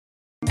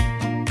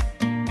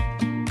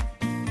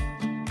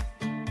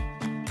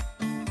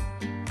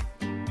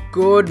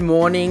Good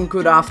morning,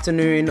 good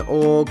afternoon,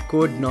 or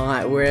good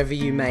night, wherever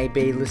you may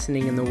be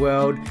listening in the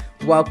world.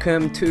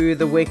 Welcome to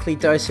the Weekly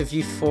Dose of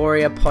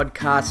Euphoria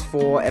podcast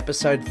for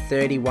episode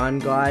 31,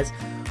 guys.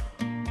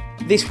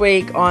 This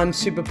week, I'm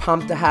super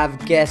pumped to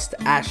have guest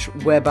Ash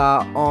Weber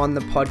on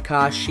the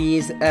podcast. She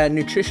is a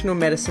nutritional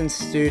medicine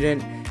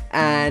student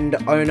and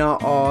owner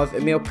of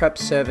a meal prep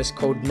service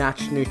called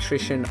Natch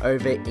Nutrition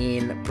over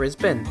in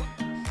Brisbane.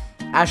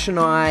 Ash and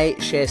I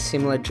share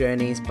similar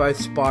journeys, both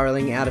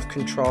spiraling out of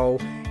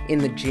control in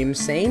the gym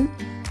scene.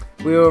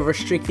 We were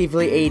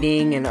restrictively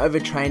eating and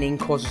overtraining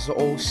causes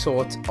all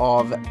sorts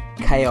of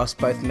chaos,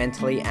 both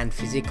mentally and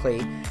physically.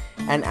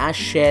 And Ash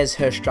shares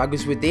her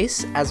struggles with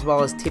this, as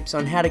well as tips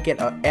on how to get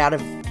out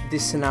of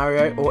this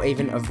scenario or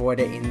even avoid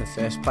it in the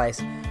first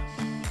place.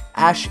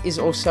 Ash is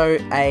also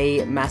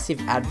a massive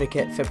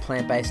advocate for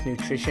plant-based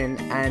nutrition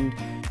and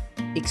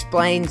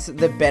explains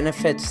the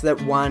benefits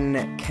that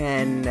one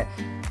can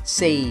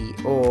see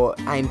or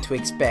aim to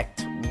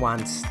expect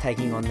once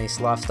taking on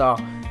this lifestyle.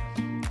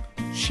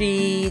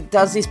 She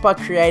does this by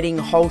creating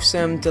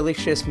wholesome,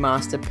 delicious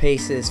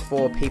masterpieces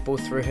for people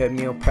through her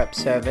meal prep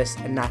service,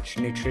 Natch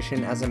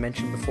Nutrition, as I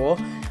mentioned before.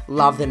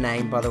 Love the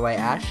name, by the way,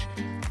 Ash.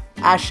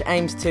 Ash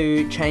aims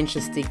to change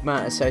the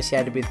stigma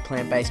associated with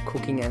plant-based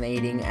cooking and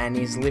eating and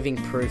is living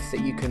proof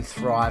that you can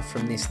thrive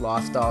from this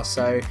lifestyle.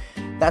 So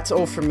that's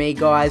all from me,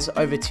 guys.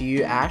 Over to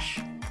you, Ash.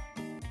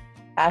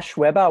 Ash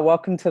Weber,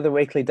 welcome to the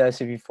Weekly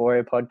Dose of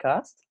Euphoria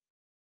podcast.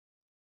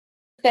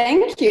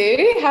 Thank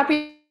you.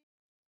 Happy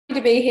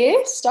to be here.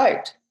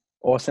 Stoked.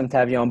 Awesome to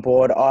have you on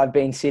board. I've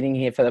been sitting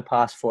here for the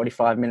past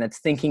 45 minutes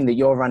thinking that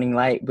you're running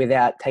late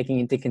without taking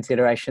into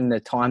consideration the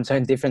time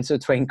zone difference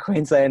between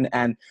Queensland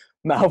and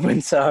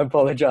Melbourne, so I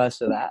apologise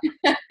for that.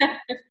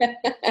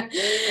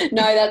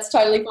 No, that's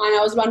totally fine.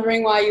 I was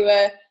wondering why you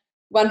were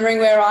wondering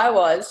where I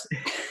was.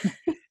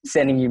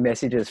 Sending you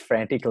messages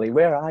frantically.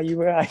 Where are you?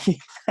 Where are you?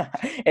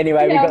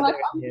 Anyway, yeah, we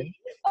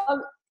got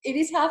it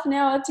is half an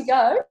hour to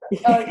go.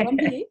 Oh, I'm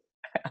here.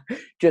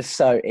 Just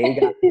so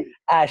eager.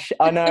 Ash,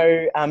 I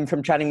know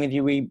from chatting with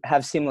you, we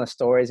have similar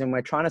stories and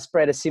we're trying to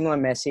spread a similar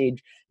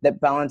message that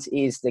balance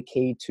is the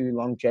key to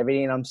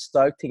longevity. And I'm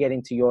stoked to get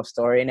into your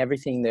story and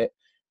everything that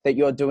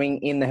you're doing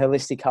in the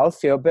holistic health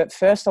field. But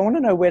first, I want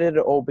to know, where did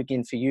it all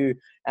begin for you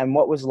and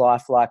what was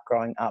life like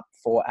growing up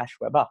for Ash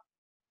Weber?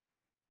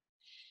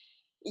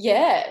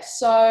 Yeah,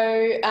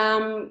 so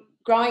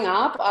growing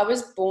up, I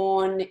was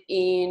born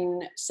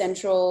in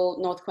central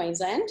North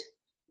Queensland.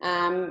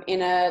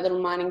 In a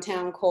little mining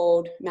town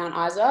called Mount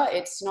Isa.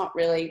 It's not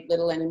really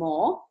little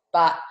anymore,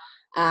 but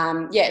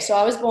so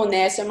I was born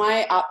there. So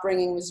my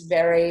upbringing was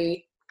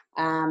very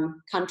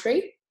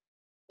country.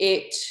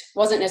 It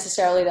wasn't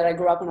necessarily that I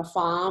grew up on a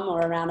farm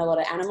or around a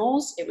lot of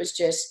animals. It was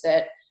just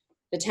that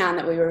the town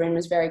that we were in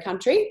was very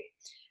country.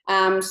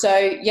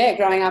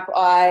 Growing up,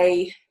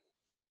 I,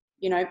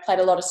 played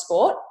a lot of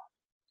sport,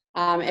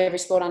 every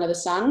sport under the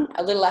sun.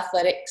 A little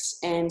athletics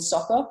and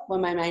soccer were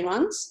my main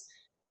ones.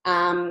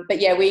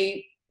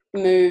 We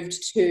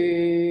moved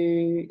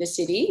to the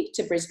city,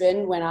 to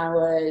Brisbane, when I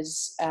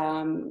was,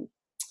 I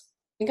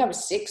think I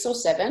was 6 or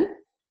 7.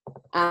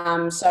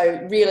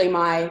 So really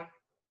my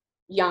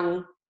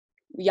young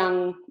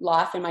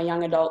life and my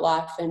young adult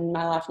life and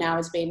my life now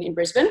has been in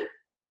Brisbane.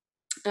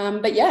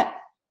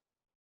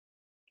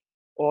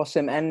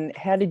 Awesome. And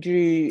how did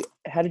you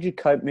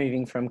cope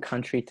moving from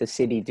country to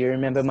city? Do you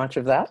remember much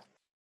of that?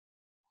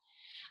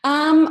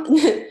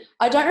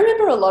 I don't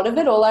remember a lot of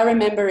it. All I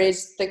remember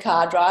is the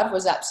car drive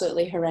was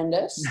absolutely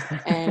horrendous.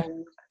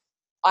 And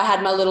I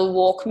had my little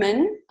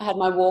Walkman. I had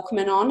my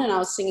Walkman on and I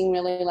was singing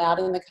really loud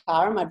in the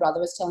car and my brother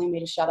was telling me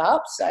to shut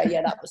up. So,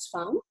 yeah, that was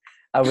fun.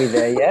 Are we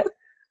there yet?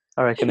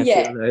 I reckon a few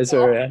of those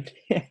are around.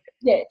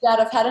 Yeah, Dad,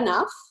 I've had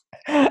enough.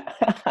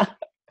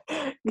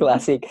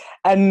 Classic.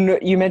 And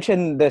you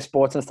mentioned the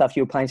sports and stuff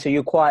you were playing. So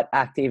you're quite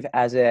active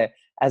as a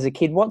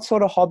kid. What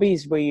sort of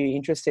hobbies were you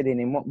interested in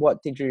and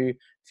what did you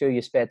fill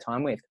your spare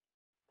time with?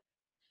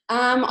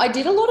 I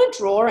did a lot of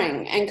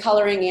drawing and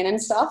colouring in and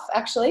stuff,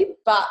 actually,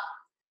 but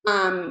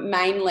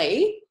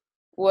mainly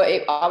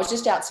I was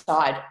just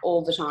outside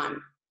all the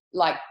time,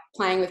 like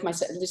playing with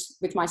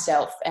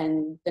myself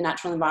and the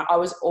natural environment. I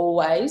was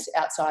always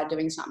outside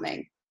doing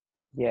something.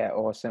 Yeah,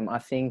 awesome. I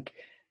think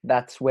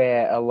that's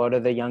where a lot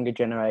of the younger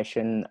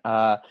generation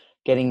are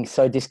getting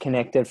so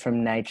disconnected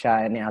from nature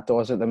and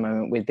outdoors at the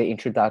moment with the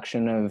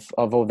introduction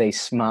of all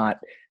these smart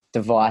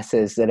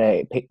devices that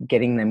are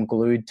getting them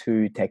glued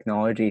to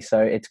technology. So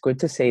it's good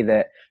to see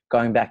that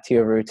going back to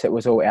your roots, it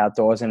was all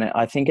outdoors. And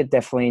I think it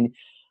definitely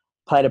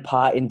played a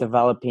part in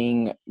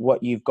developing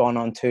what you've gone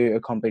on to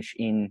accomplish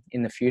in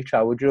the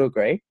future. Would you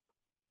agree?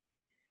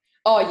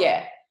 Oh,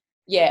 yeah.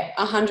 Yeah,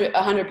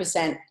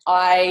 100%.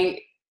 I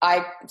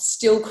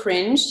still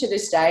cringe to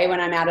this day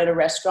when I'm out at a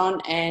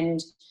restaurant and,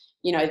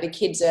 the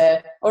kids are,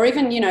 or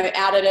even,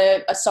 out at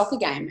a soccer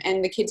game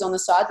and the kids on the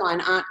sideline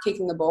aren't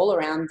kicking the ball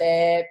around,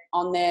 they're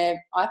on their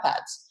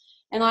iPads.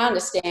 And I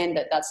understand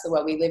that that's the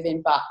world we live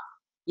in, but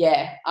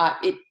yeah,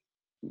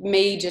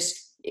 me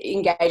just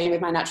engaging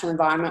with my natural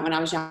environment when I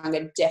was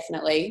younger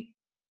definitely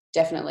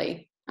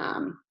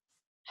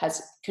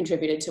has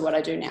contributed to what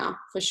I do now,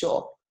 for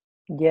sure.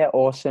 Yeah,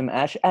 awesome,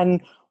 Ash.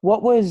 And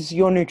what was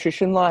your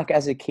nutrition like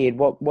as a kid?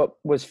 What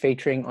was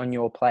featuring on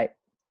your plate?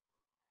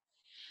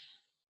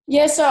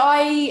 Yeah, so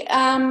I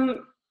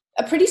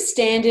a pretty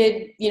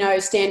standard,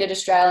 standard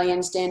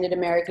Australian, standard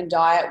American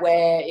diet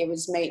where it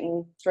was meat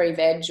and three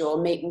veg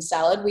or meat and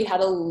salad. We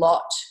had a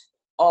lot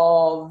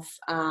of,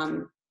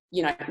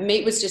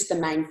 meat was just the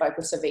main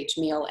focus of each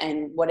meal,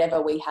 and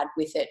whatever we had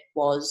with it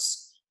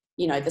was,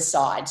 the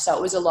side. So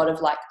it was a lot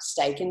of like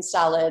steak and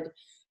salad,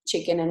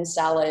 chicken and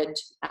salad,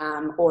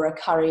 or a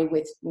curry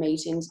with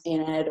meat in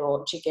it,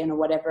 or chicken or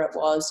whatever it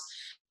was.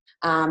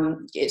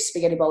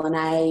 Spaghetti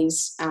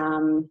bolognese.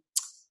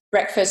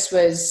 Breakfast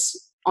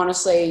was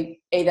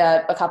honestly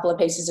either a couple of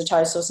pieces of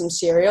toast or some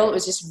cereal. It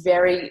was just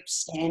very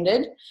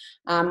standard.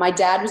 My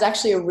dad was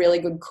actually a really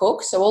good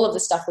cook, so all of the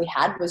stuff we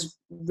had was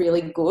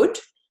really good.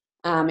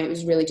 It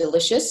was really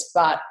delicious,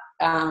 but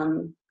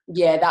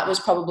that was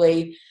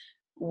probably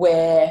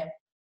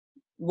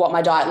what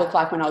my diet looked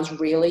like when I was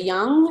really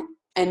young.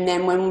 And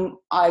then when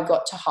I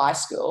got to high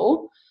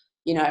school,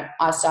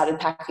 I started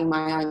packing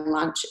my own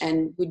lunch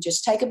and we'd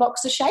just take a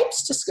box of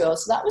shapes to school.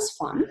 So that was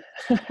fun.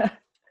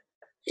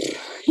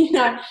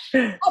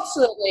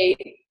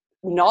 Absolutely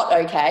not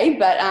okay.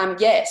 But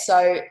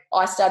so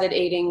I started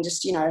eating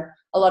just,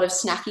 a lot of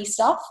snacky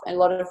stuff and a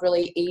lot of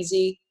really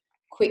easy,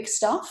 quick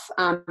stuff,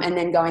 and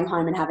then going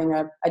home and having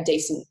a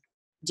decent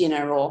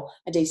dinner or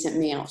a decent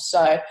meal.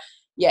 So,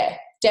 yeah,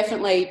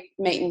 definitely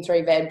meat and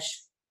three veg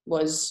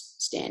was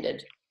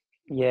standard.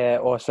 Yeah,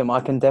 awesome. I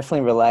can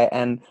definitely relate,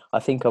 and I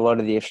think a lot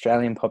of the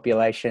Australian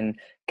population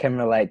can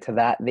relate to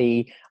that.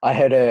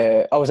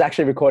 I was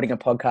actually recording a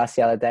podcast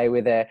the other day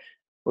with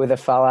a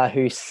fella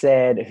who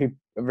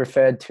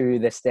referred to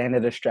the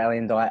standard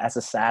Australian diet as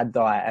a sad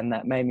diet, and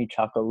that made me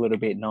chuckle a little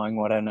bit knowing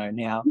what I know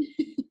now.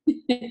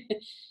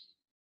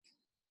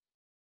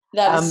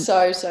 That is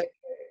so.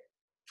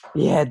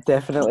 Yeah,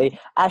 definitely.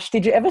 Ash,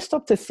 did you ever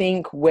stop to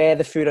think where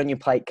the food on your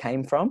plate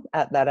came from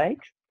at that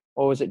age?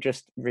 Or was it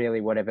just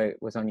really whatever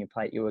was on your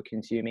plate you were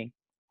consuming?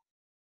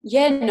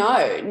 Yeah,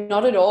 no,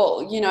 not at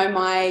all.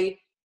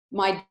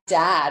 My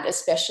dad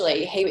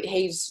especially,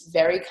 he's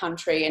very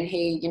country, and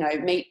he,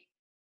 meat,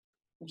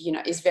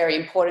 is very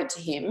important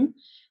to him.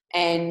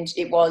 And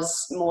it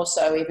was more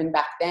so even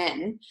back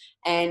then.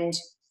 And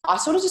I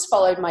sort of just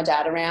followed my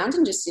dad around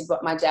and just did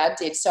what my dad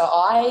did. So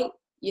I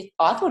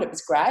thought it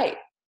was great.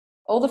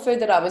 All the food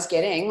that I was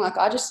getting, like,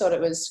 I just thought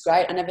it was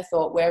great. I never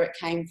thought where it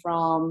came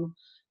from.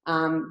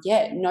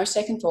 No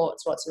second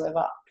thoughts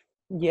whatsoever.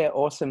 Yeah,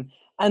 awesome.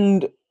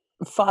 And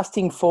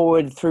fasting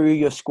forward through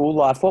your school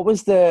life, what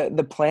was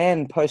the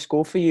plan post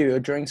school for you or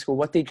during school?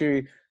 What did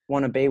you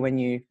want to be when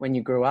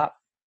you grew up?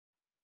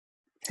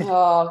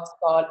 Oh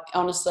God,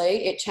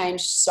 honestly, it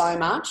changed so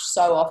much,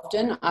 so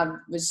often. I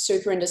was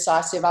super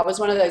indecisive. I was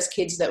one of those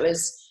kids that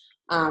was,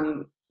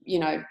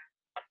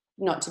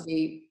 not to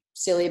be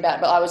silly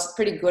about, but I was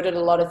pretty good at a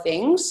lot of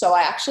things. So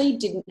I actually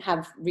didn't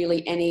have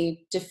really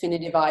any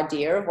definitive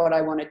idea of what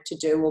I wanted to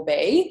do or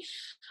be.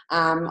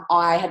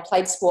 I had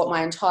played sport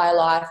my entire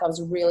life. I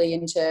was really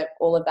into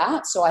all of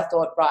that. So I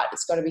thought, right,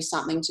 it's got to be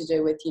something to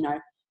do with,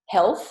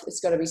 health. It's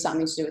got to be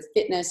something to do with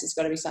fitness. It's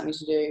got to be something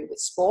to do with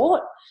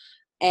sport.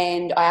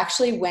 And I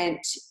actually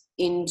went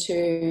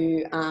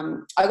into,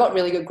 I got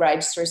really good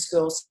grades through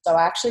school. So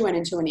I actually went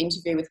into an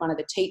interview with one of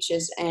the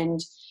teachers, and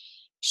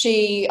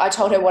I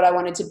told her what I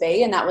wanted to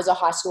be, and that was a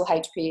high school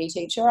HPE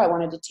teacher. I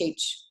wanted to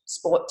teach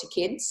sport to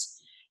kids.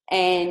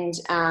 And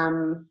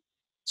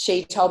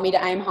she told me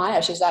to aim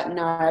higher. She's like,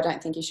 no, I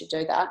don't think you should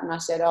do that. And I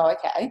said, oh,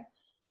 okay.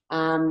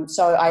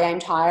 So I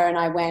aimed higher, and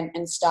I went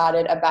and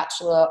started a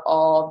Bachelor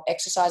of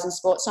Exercise and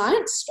Sport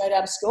Science straight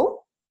out of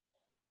school.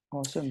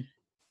 Awesome.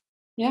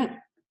 Yeah.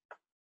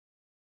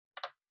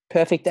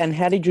 Perfect. And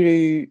how did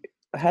you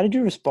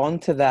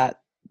respond to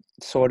that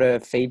sort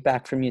of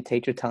feedback from your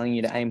teacher telling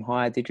you to aim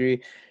higher? Did you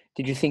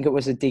think it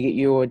was a dig at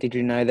you, or did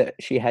you know that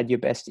she had your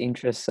best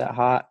interests at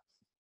heart?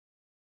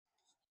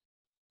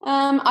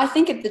 I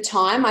think at the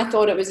time I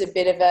thought it was a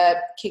bit of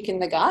a kick in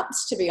the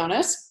guts, to be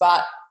honest.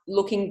 But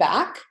looking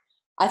back,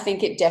 I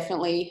think it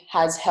definitely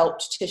has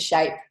helped to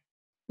shape,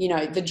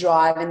 the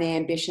drive and the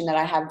ambition that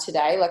I have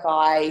today. Like,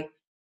 I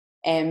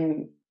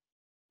am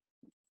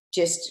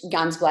just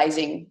guns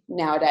blazing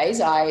nowadays.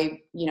 My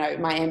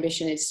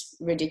ambition is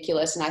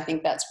ridiculous, and I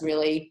think that's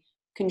really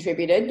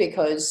contributed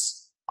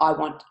because I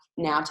want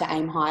now to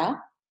aim higher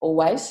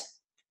always.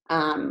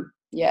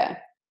 Yeah,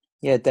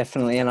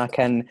 definitely. And I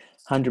can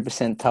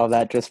 100% tell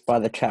that just by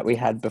the chat we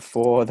had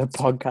before the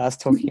podcast,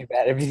 talking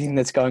about everything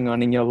that's going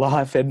on in your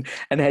life and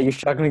how you're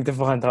struggling to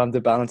find time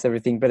to balance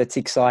everything. But it's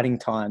exciting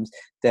times,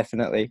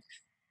 definitely.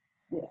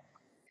 Yeah.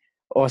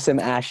 Awesome,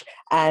 Ash.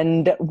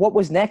 And what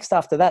was next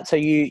after that? So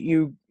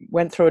you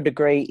went through a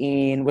degree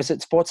in, was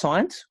it sports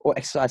science or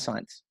exercise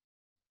science?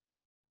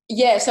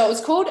 Yeah, so it was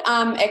called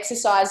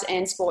Exercise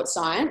and Sports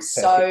Science.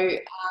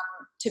 Perfect.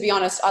 So to be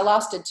honest, I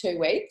lasted 2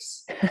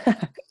 weeks.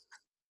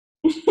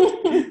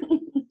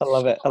 I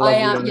love it. I love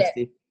the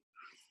honesty.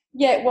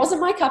 Yeah, it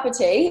wasn't my cup of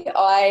tea.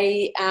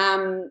 I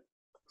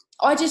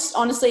I just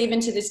honestly, even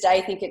to this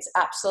day, think it's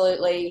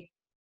absolutely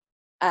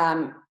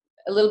a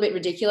little bit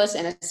ridiculous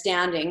and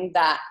astounding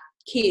that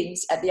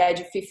kids at the age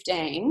of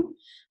 15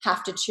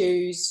 have to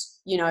choose,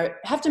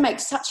 have to make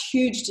such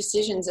huge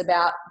decisions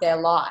about their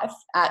life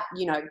at,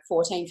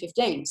 14,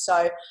 15.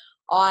 So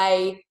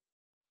I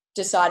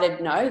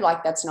decided, no,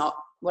 like that's not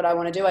what I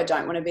want to do. I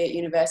don't want to be at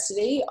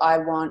university. I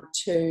want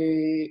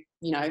to,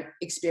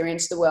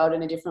 experience the world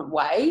in a different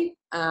way.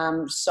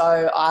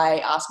 So I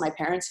asked my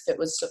parents if it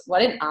was,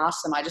 well, I didn't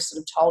ask them. I just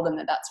sort of told them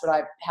that that's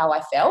how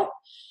I felt.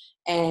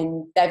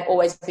 And they've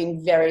always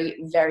been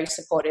very, very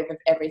supportive of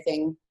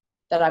everything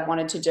that I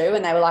wanted to do.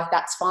 And they were like,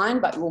 that's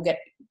fine, but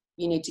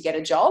you need to get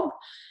a job.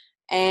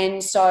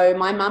 And so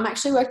my mum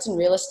actually worked in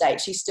real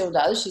estate. She still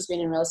does. She's been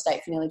in real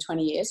estate for nearly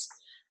 20 years.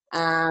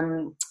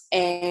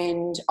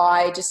 And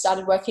I just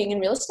started working in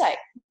real estate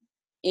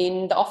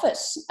in the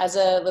office as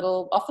a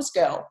little office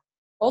girl.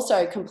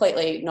 Also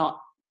completely not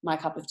my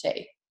cup of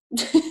tea.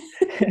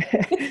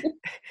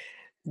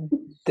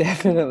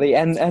 Definitely.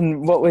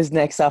 And what was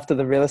next after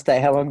the real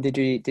estate? How long did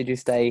you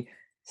stay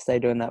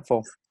doing that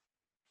for?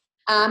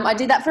 I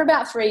did that for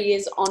about 3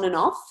 years on and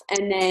off.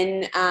 And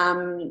then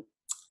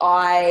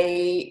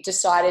I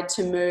decided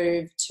to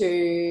move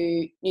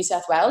to New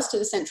South Wales, to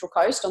the Central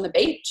Coast on the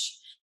beach.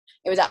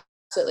 It was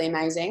absolutely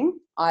amazing.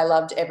 I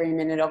loved every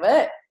minute of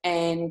it.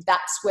 And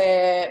that's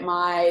where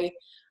I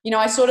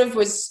sort of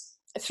was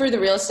through the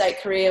real estate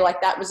career,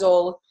 like that was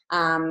all,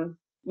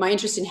 my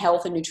interest in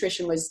health and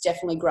nutrition was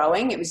definitely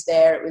growing. It was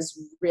there. It was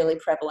really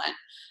prevalent.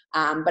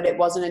 But it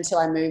wasn't until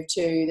I moved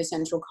to the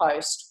Central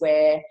Coast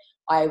where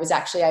I was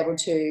actually able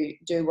to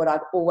do what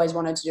I've always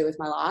wanted to do with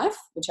my life,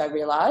 which I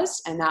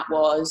realised, and that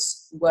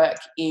was work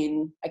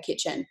in a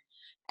kitchen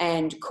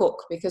and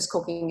cook, because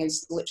cooking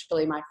is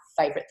literally my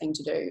favourite thing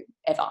to do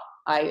ever.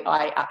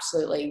 I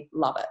absolutely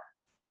love it.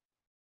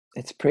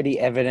 It's pretty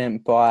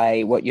evident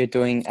by what you're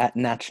doing at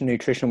Natural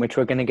Nutrition, which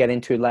we're going to get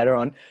into later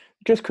on.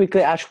 Just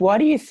quickly, Ash, why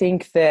do you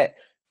think that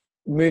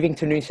moving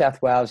to New South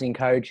Wales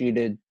encouraged you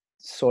to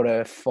sort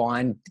of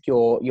find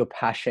your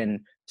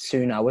passion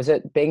sooner? Was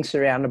it being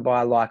surrounded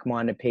by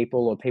like-minded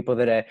people or people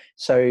that are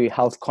so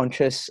health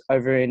conscious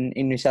over in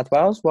New South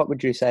Wales? What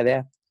would you say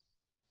there?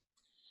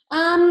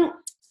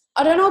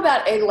 I don't know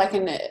about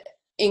an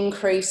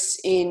increase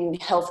in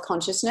health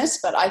consciousness,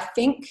 but I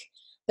think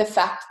the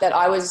fact that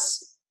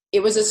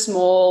it was a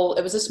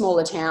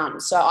smaller town.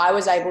 So I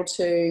was able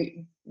to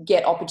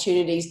get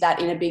opportunities that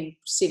in a big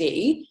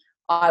city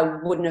I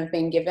wouldn't have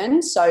been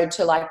given. So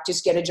to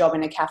just get a job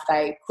in a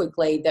cafe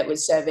quickly that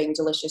was serving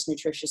delicious,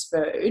 nutritious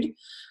food,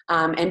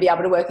 and be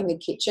able to work in the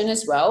kitchen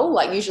as well.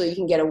 Like usually you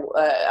can get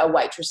a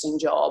waitressing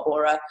job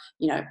or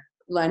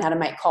learn how to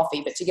make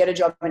coffee, but to get a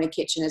job in a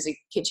kitchen as a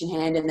kitchen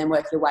hand and then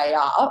work your way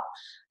up,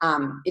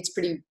 it's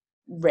pretty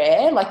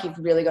rare. Like you've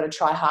really got to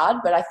try hard.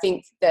 But I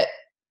think that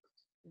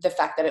the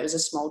fact that it was a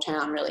small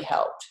town really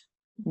helped.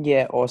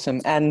 Yeah,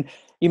 awesome. And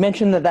you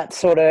mentioned that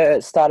sort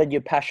of started your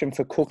passion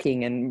for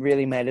cooking and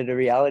really made it a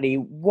reality.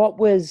 What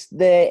was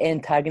the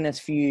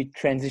antagonist for you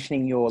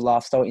transitioning your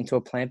lifestyle into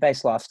a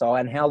plant-based lifestyle,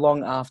 and how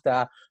long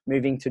after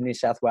moving to New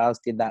South Wales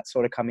did that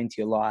sort of come into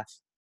your life?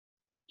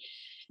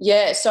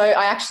 Yeah, so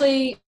I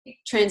actually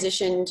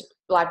transitioned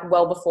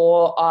well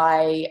before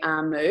I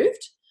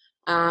moved.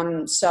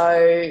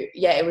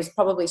 It was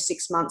probably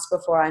 6 months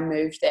before I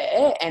moved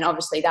there. And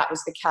obviously that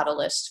was the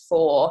catalyst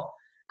for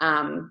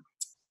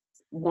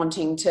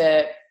wanting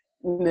to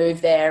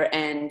move there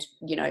and,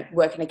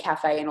 work in a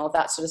cafe and all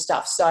that sort of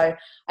stuff. So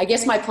I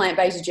guess my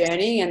plant-based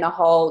journey and the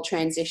whole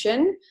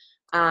transition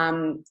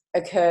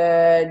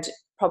occurred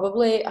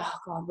probably,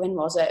 when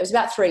was it? It was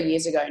about 3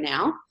 years ago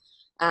now.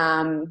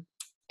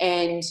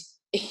 And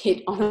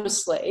it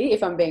honestly,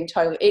 if I'm being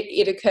totally,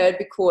 it occurred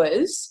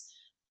because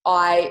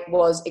I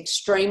was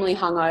extremely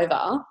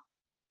hungover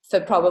for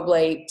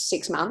probably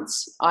 6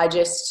 months. I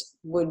just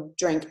would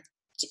drink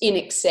in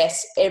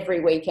excess every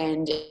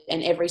weekend,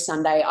 and every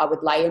Sunday I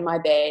would lay in my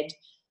bed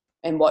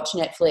and watch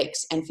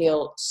Netflix and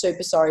feel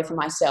super sorry for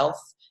myself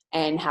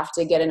and have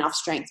to get enough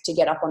strength to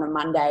get up on a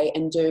Monday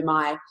and do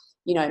my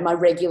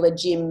regular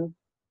gym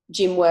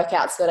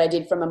workouts that I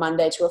did from a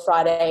Monday to a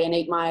Friday, and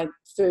eat my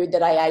food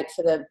that I ate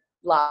for the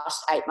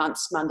last 8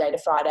 months, Monday to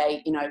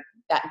Friday,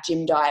 that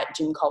gym diet,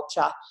 gym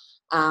culture.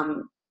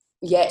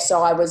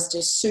 So I was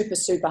just super,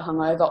 super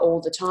hungover all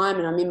the time,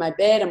 and I'm in my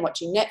bed, I'm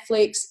watching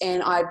Netflix,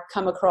 and I'd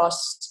come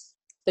across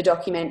the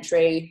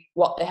documentary,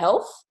 What the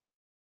Health?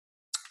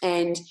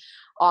 And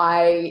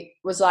I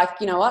was like,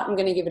 you know what, I'm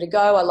going to give it a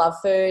go. I love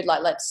food.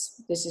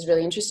 This is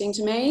really interesting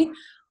to me.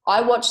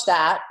 I watched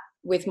that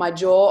with my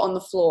jaw on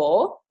the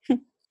floor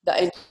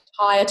the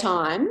entire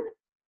time.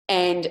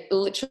 And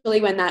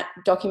literally when that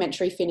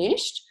documentary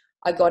finished,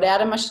 I got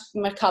out of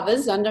my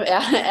covers, out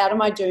of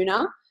my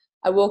doona.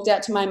 I walked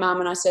out to my mum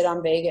and I said,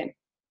 I'm vegan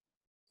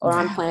or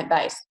I'm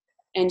plant-based.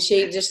 And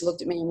she just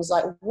looked at me and was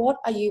like, what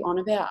are you on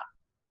about?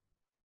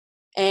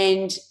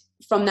 And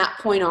from that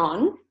point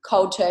on,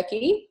 cold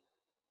turkey,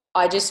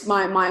 I just,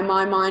 my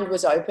mind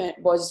was open,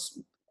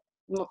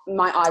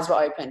 my eyes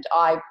were opened.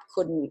 I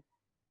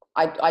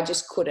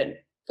just couldn't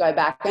go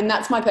back. And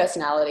that's my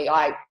personality.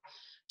 I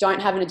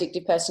don't have an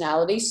addictive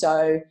personality.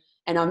 So,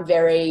 and I'm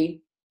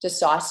very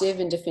decisive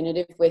and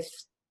definitive with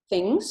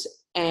things.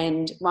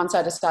 And once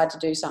I decide to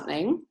do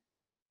something,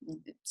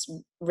 it's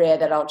rare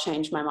that I'll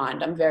change my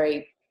mind. I'm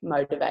very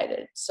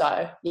motivated.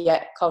 So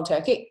yeah, cold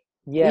turkey.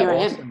 Yeah, Here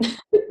awesome. I am.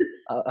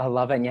 I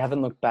love it, and you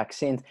haven't looked back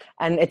since.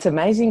 And it's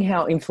amazing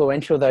how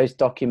influential those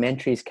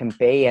documentaries can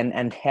be,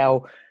 and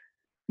how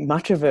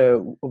much of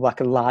a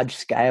large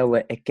scale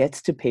it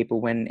gets to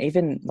people when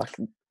even like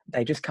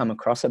they just come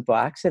across it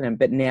by accident.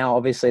 But now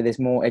obviously there's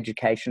more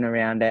education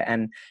around it,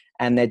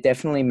 and they're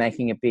definitely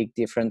making a big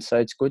difference. So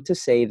it's good to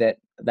see that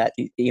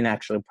in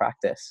actual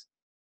practice.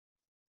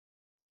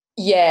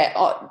 Yeah,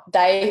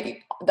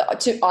 I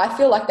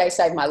feel like they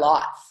saved my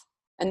life.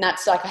 And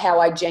that's like how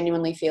I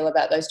genuinely feel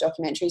about those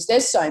documentaries.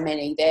 There's so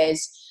many.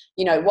 There's,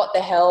 What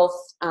the Health,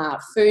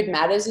 Food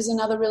Matters is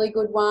another really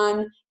good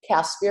one,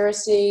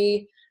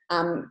 Cowspiracy,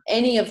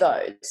 any of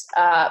those.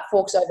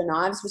 Forks Over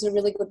Knives was a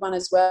really good one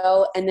as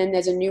well. And then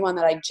there's a new one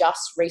that I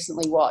just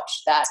recently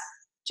watched that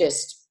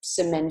just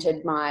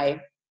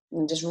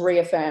just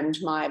reaffirmed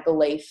my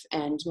belief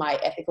and my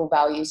ethical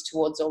values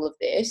towards all of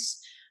this.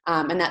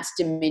 And that's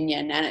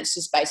Dominion. And it's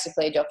just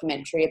basically a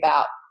documentary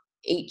about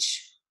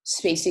each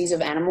species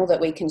of animal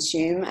that we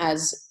consume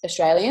as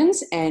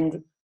Australians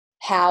and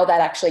how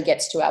that actually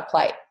gets to our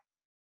plate.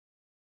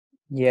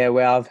 Yeah,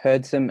 well, I've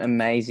heard some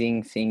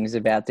amazing things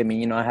about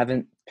Dominion. I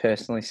haven't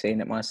personally seen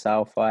it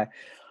myself. I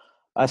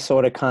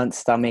sort of can't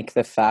stomach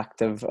the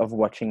fact of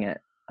watching it.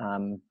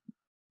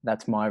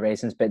 That's my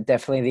reasons, but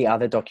definitely the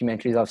other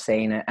documentaries I've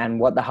seen, and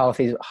What the Health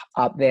is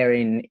up there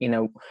in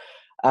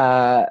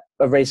a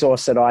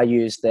resource that I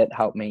use that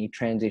helped me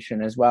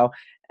transition as well.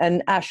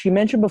 And Ash, you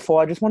mentioned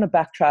before, I just want to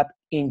backtrack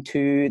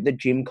into the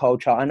gym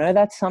culture. I know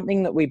that's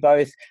something that we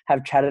both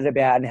have chatted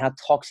about and how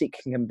toxic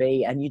it can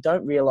be, and you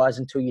don't realize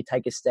until you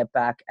take a step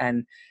back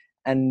and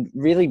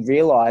really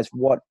realize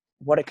what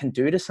it can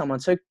do to someone.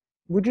 So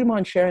would you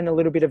mind sharing a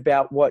little bit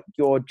about what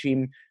your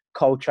gym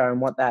culture and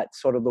what that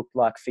sort of looked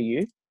like for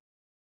you?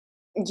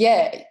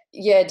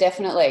 Yeah,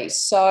 definitely.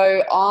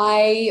 So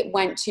I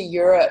went to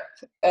Europe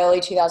early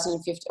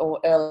 2015,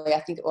 or early,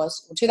 I think it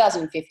was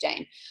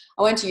 2015.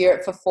 I went to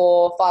Europe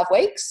for 5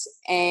 weeks,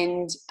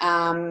 and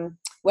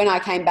when I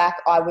came back,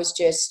 I was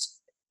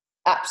just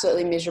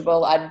absolutely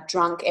miserable. I'd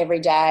drunk every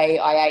day.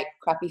 I ate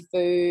crappy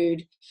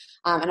food,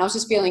 and I was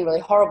just feeling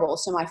really horrible.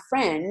 So my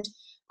friend,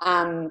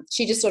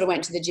 she just sort of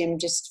went to the gym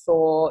just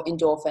for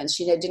endorphins.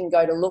 She didn't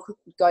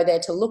go there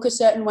to look a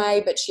certain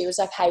way, but she was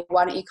like, hey,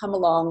 why don't you come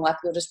along?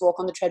 Like, we'll just walk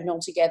on the treadmill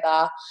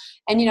together.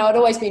 And, I'd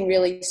always been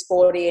really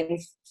sporty and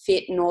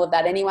fit and all of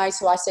that anyway.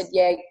 So I said,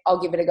 yeah, I'll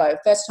give it a go.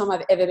 First time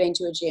I've ever been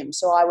to a gym.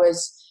 So I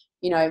was,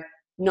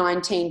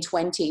 19,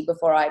 20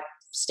 before I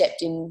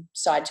stepped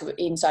inside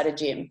a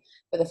gym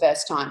for the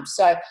first time.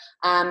 So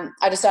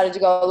I decided to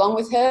go along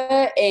with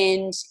her,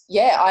 and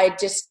yeah, I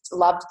just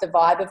loved the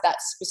vibe of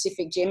that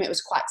specific gym. It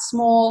was quite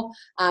small.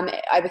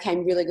 I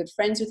became really good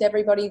friends with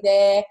everybody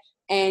there,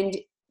 and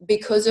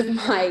because of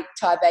my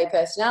type A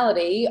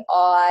personality,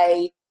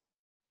 I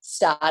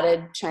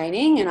started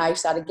training and I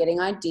started getting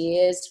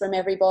ideas from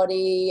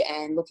everybody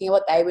and looking at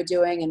what they were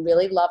doing and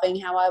really loving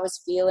how I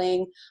was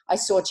feeling. I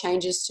saw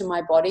changes to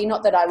my body,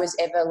 not that I was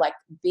ever like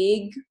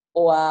big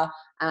or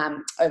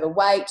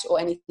overweight or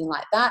anything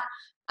like that.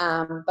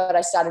 But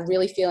I started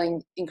really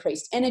feeling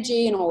increased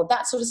energy and all of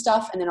that sort of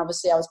stuff. And then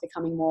obviously I was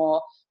becoming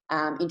more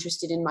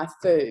interested in my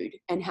food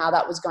and how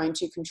that was going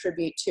to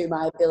contribute to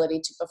my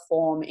ability to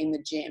perform in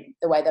the gym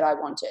the way that I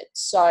wanted.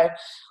 So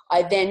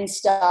I then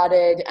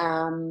started,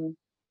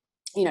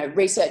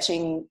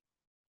 researching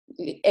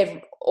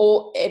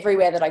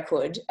everywhere that I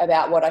could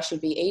about what I should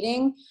be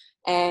eating.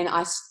 And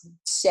I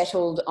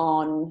settled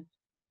on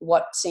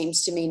what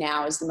seems to me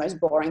now is the most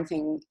boring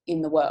thing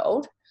in the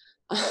world,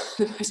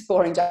 the most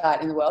boring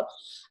diet in the world.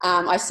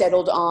 I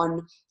settled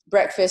on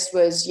breakfast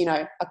was,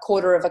 a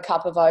quarter of a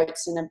cup of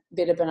oats and a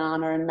bit of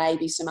banana and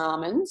maybe some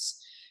almonds.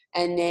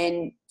 And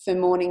then for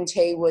morning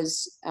tea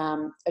was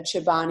a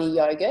Chobani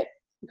yogurt,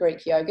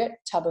 Greek yogurt,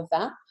 tub of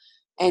that.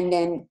 And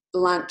then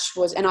lunch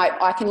was, and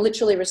I can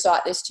literally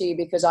recite this to you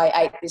because I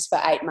ate this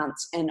for 8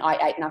 months and I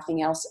ate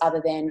nothing else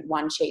other than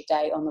one cheat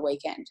day on the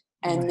weekend.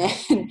 And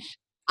then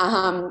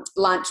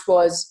lunch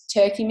was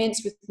turkey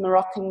mince with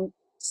Moroccan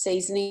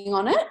seasoning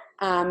on it,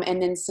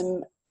 and then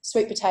some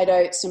sweet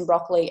potato, some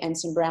broccoli and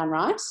some brown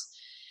rice,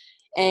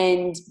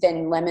 and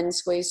then lemon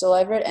squeezed all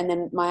over it. And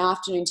then my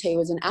afternoon tea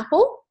was an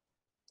apple,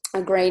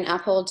 a green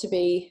apple to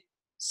be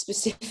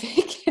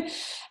specific.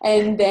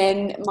 And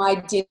then my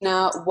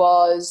dinner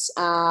was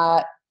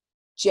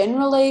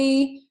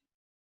generally,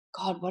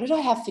 God, what did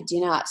I have for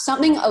dinner?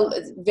 Something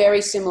very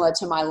similar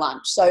to my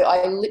lunch. So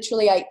I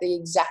literally ate the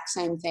exact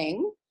same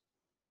thing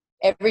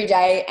every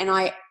day. And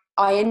I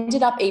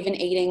ended up even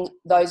eating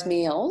those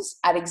meals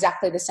at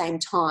exactly the same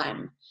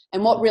time.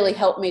 And what really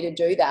helped me to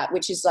do that,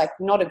 which is like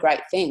not a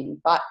great thing,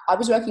 but I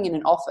was working in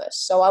an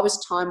office. So I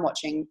was time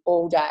watching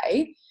all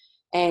day.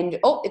 And,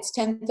 it's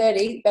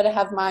 10:30, better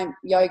have my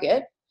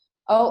yogurt.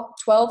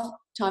 12,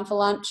 time for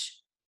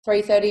lunch.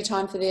 3:30,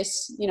 time for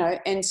this,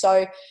 and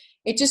so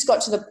it just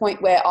got to the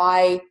point where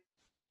I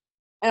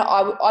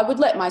would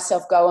let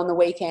myself go on the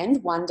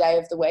weekend, one day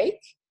of the week,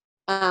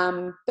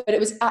 but it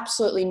was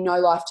absolutely no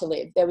life to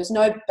live. There was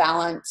no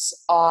balance.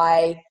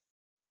 I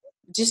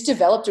just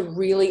developed a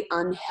really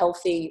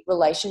unhealthy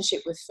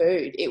relationship with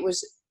food. It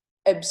was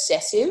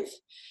obsessive.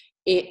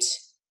 It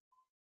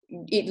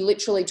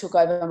literally took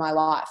over my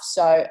life.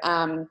 So,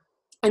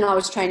 and I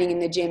was training in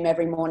the gym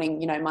every morning,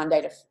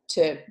 Monday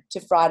to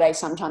Friday.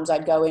 Sometimes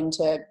I'd go in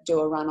to do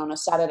a run on a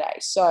Saturday.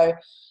 So,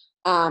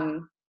 I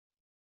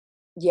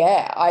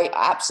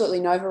absolutely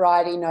no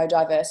variety, no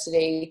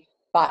diversity,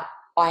 but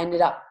I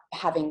ended up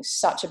having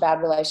such a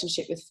bad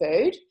relationship with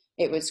food.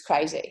 It was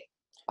crazy.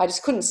 I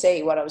just couldn't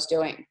see what I was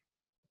doing.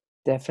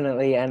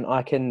 Definitely. And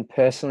I can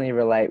personally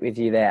relate with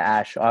you there,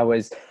 Ash. I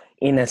was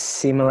in a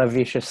similar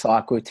vicious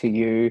cycle to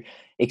you,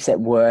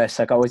 except worse.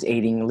 Like I was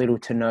eating little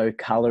to no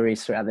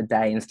calories throughout the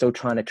day and still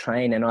trying to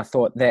train. And I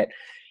thought that,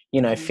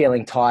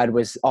 feeling tired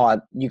was,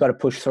 you got to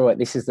push through it.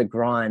 This is the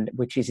grind,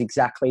 which is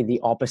exactly the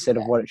opposite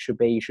of what it should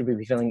be. You should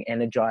be feeling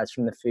energized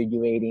from the food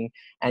you're eating,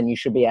 and you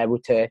should be able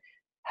to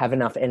have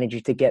enough energy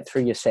to get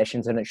through your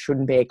sessions, and it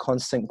shouldn't be a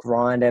constant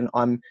grind. And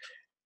I'm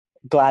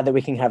glad that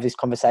we can have this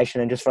conversation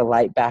and just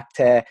relate back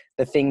to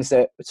the things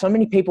that so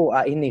many people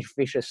are in this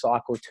vicious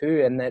cycle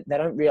too, and that they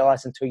don't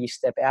realize until you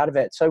step out of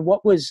it. So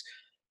what was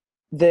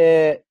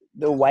the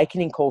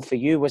awakening call for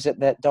you? Was it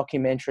that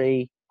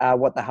documentary,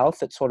 What the Health,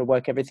 that sort of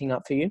woke everything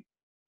up for you?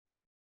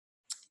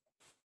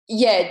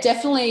 Yeah,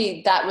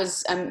 definitely that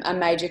was a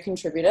major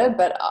contributor.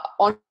 But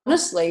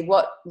honestly,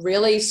 what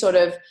really sort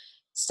of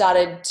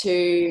started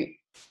to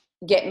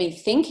get me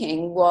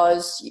thinking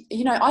was,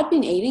 I'd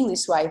been eating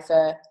this way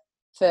for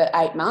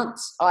 8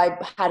 months. I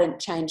hadn't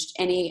changed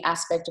any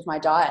aspect of my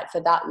diet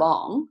for that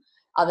long,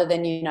 other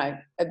than,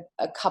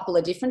 a couple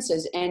of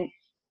differences. And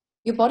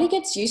your body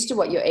gets used to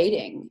what you're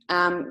eating.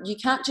 You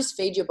can't just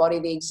feed your body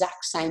the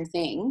exact same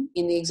thing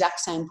in the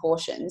exact same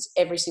portions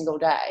every single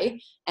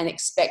day and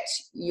expect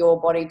your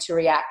body to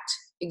react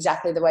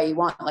exactly the way you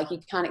want. Like, you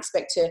can't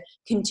expect to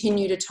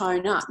continue to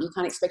tone up. You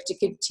can't expect to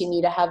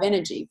continue to have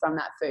energy from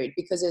that food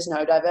because there's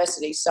no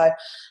diversity. So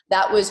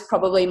that was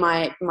probably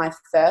my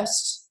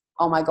first,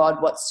 oh my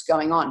God, what's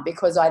going on?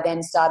 Because I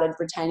then started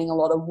retaining a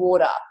lot of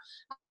water.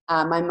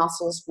 My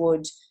muscles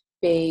would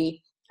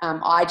be,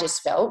 I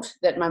just felt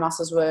that my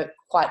muscles were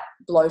quite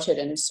bloated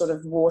and sort of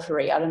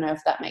watery. I don't know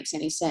if that makes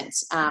any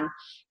sense.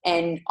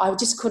 And I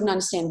just couldn't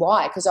understand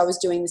why, because I was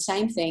doing the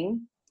same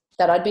thing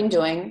that I'd been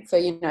doing for,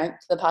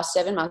 the past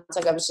 7 months.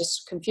 Like, I was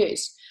just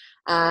confused.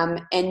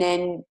 And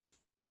then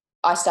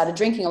I started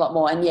drinking a lot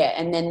more.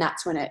 And then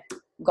that's when it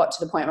got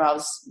to the point where I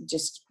was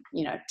just,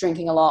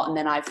 drinking a lot. And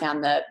then I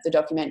found the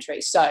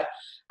documentary. So,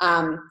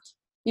 and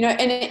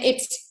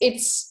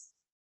it's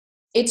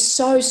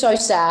so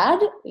sad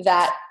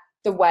that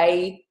the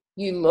way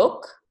you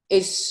look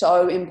is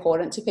so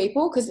important to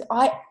people, because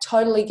I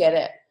totally get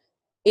it.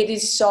 It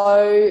is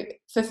so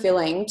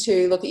fulfilling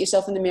to look at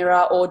yourself in the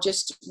mirror or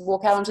just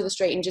walk out onto the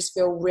street and just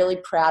feel really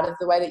proud of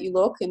the way that you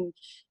look. And,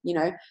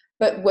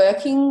 but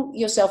working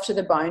yourself to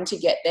the bone to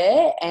get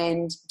there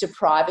and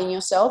depriving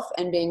yourself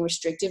and being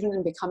restrictive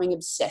and becoming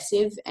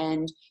obsessive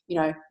and,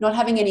 not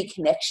having any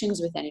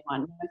connections with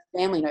anyone, no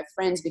family, no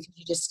friends, because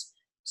you're just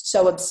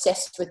so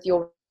obsessed with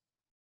your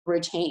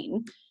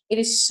routine. It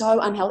is so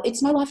unhealthy.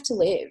 It's no life to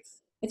live.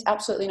 It's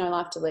absolutely no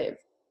life to live.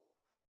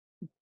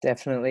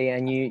 Definitely.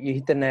 And you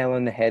hit the nail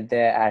on the head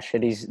there, Ash.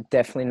 It is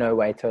definitely no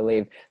way to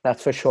live.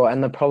 That's for sure.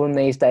 And the problem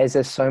these days,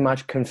 there's so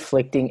much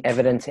conflicting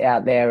evidence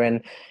out there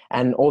and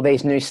all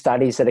these new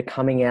studies that are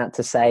coming out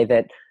to say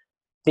that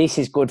this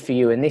is good for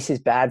you and this is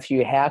bad for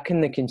you. How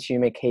can the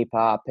consumer keep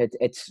up?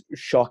 It's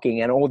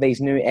shocking. And all these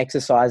new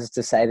exercises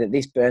to say that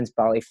this burns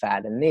belly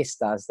fat and this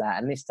does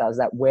that and this does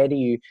that. Where do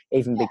you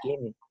even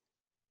begin?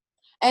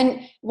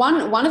 And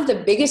one of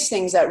the biggest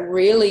things that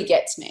really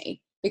gets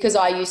me, because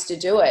I used to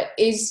do it,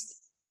 is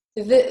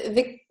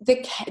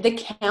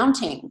the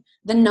counting,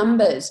 the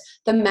numbers,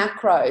 the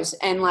macros,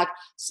 and like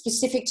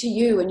specific to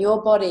you and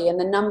your body and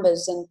the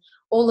numbers and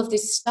all of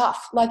this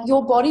stuff. Like,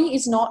 your body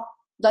is not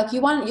like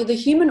the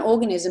human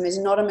organism is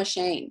not a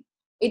machine.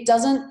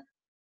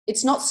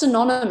 It's not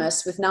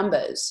synonymous with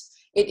numbers.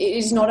 It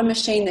is not a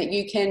machine that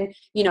you can,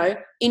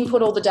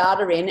 input all the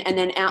data in and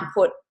then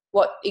output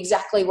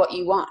exactly what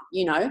you want.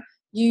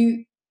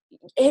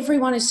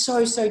 Everyone is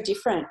so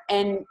different,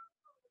 and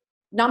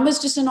numbers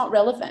just are not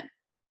relevant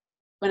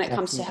when it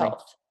comes to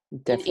health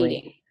and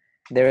eating.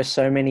 There are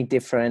so many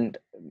different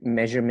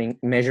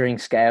measuring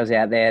scales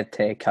out there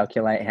to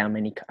calculate how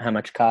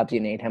much carbs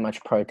you need, how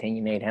much protein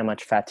you need, how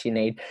much fats you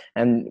need,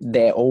 and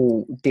they're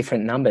all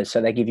different numbers,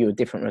 so they give you a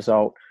different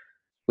result,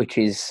 which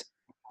is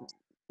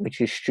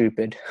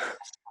stupid.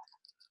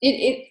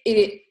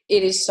 It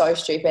is so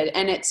stupid,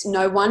 and it's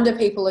no wonder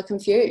people are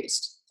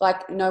confused.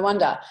 Like, no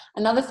wonder.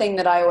 Another thing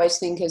that I always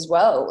think as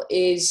well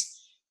is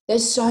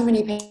there's so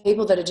many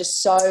people that are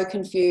just so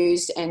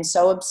confused and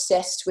so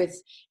obsessed with,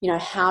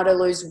 how to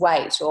lose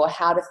weight or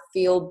how to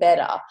feel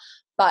better.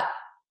 But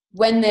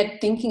when they're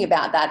thinking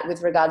about that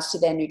with regards to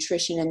their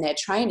nutrition and their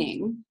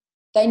training,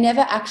 they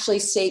never actually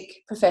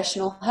seek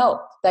professional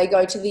help. They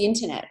go to the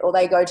internet or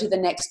they go to the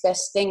next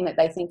best thing that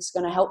they think is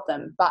going to help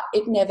them, but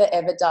it never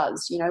ever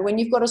does. You know, when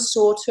you've got a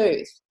sore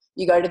tooth,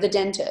 you go to the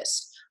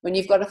dentist. When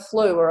you've got a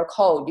flu or a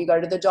cold, you go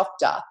to the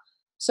doctor.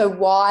 So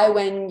why,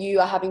 when you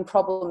are having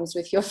problems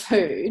with your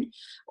food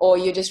or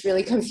you're just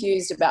really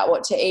confused about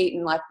what to eat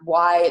and like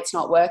why it's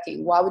not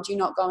working, why would you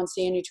not go and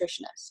see a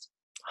nutritionist?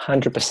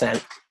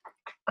 100%.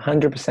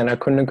 100%. I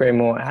couldn't agree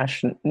more,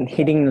 Ash.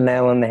 Hitting the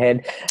nail on the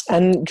head.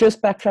 And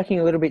just backtracking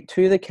a little bit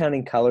to the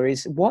counting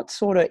calories, what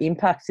sort of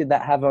impact did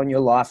that have on your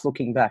life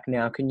looking back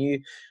now? Can you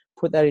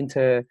put that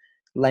into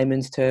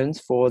layman's terms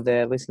for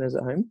the listeners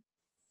at home?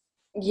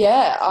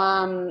 Yeah.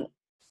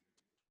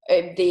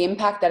 The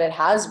impact that it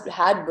has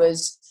had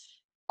was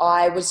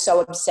I was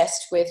so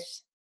obsessed with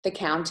the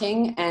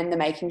counting and the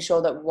making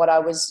sure that what I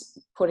was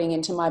putting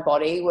into my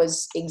body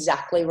was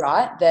exactly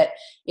right, that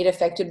it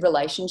affected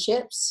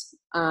relationships.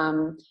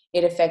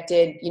 It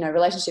affected, you know,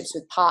 relationships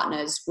with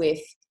partners,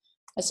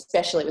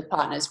 especially with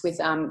partners,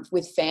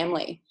 with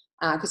family,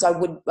 because I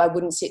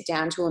wouldn't sit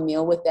down to a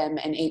meal with them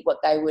and eat what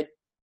they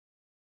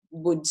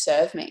would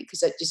serve me,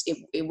 because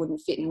it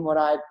wouldn't fit in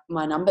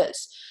my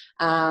numbers.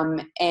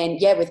 And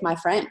yeah, with my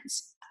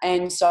friends.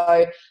 And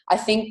so I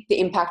think the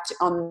impact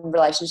on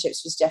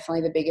relationships was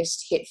definitely the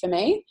biggest hit for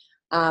me.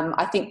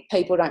 I think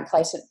people don't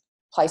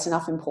place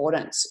enough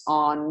importance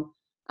on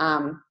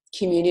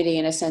community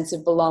and a sense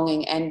of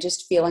belonging and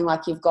just feeling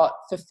like you've got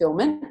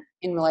fulfillment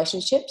in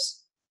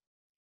relationships.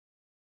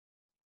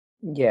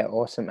 Yeah,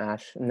 awesome,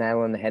 Ash.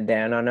 Nail on the head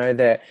there. And I know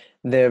that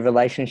the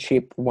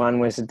relationship one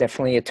was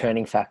definitely a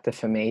turning factor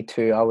for me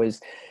too.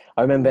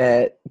 I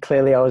remember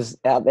clearly I was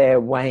out there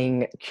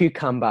weighing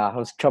cucumber. I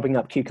was chopping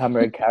up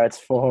cucumber and carrots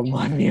for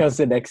my meals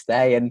the next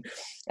day. And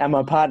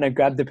my partner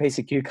grabbed a piece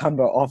of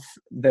cucumber off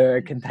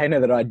the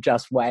container that I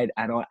just weighed,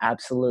 and I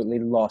absolutely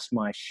lost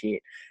my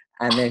shit.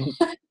 And then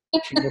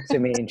she looks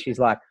at me and she's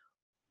like,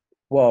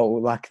 whoa,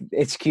 like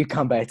it's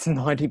cucumber, it's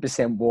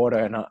 90% water.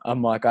 And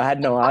I'm like, I had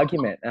no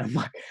argument. And I'm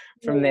like,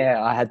 from there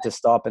I had to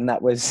stop. And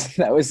that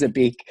was a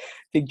big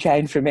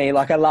change for me.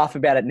 Like I laugh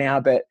about it now,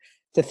 but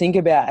to think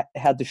about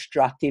how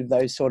destructive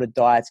those sort of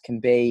diets can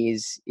be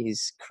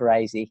is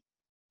crazy.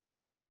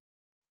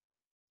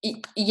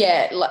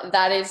 Yeah,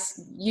 that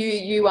is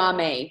you are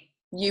me.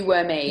 You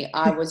were me.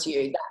 I was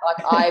you.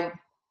 Like I'm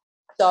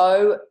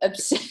so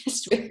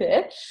obsessed with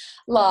it.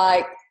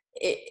 Like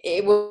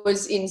it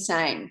was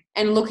insane.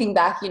 And looking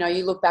back, you know,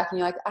 you look back and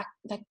you're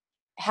like,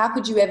 how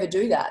could you ever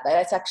do that?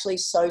 That's actually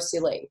so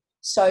silly.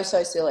 So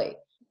silly.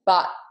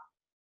 But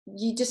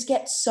you just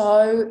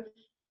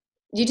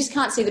you just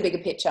can't see the bigger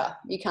picture.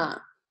 You can't.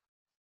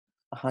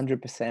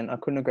 100%. I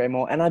couldn't agree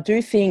more. And I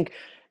do think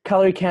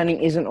calorie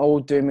counting isn't all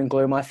doom and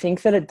gloom. I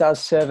think that it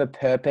does serve a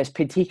purpose,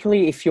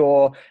 particularly if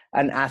you're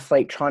an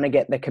athlete trying to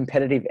get the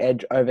competitive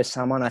edge over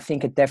someone. I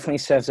think it definitely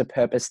serves a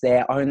purpose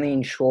there, only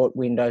in short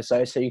windows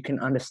though, so you can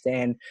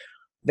understand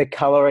the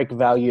caloric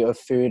value of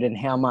food and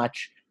how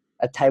much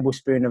a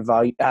tablespoon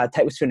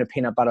of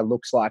peanut butter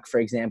looks like, for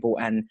example,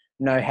 and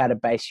know how to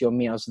base your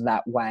meals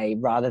that way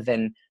rather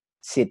than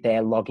sit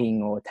there logging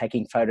or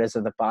taking photos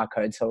of the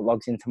barcode so it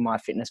logs into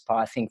MyFitnessPal.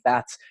 I think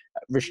that's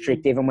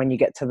restrictive, and when you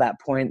get to that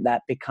point,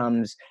 that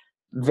becomes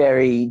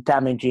very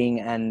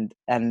damaging and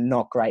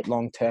not great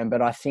long term.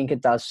 But I think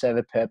it does serve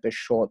a purpose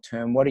short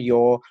term. What are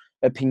your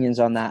opinions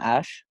on that,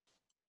 Ash?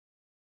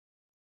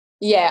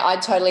 Yeah, I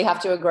totally have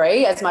to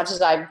agree. As much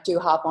as I do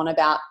harp on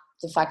about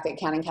the fact that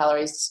counting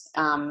calories,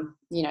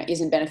 you know,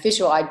 isn't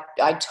beneficial, I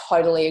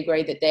totally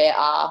agree that there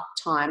are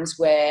times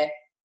where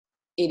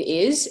it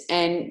is.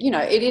 And, you know,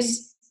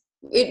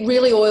 it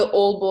really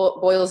all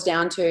boils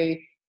down to,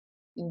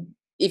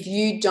 if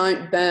you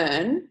don't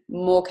burn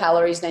more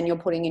calories than you're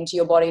putting into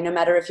your body, no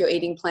matter if you're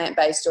eating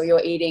plant-based or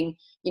you're eating,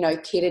 you know,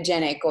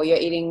 ketogenic or you're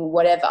eating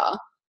whatever,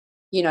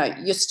 you know,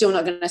 you're still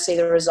not going to see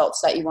the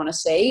results that you want to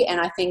see. And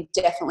I think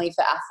definitely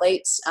for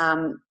athletes,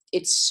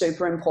 it's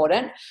super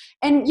important.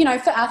 And, you know,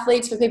 for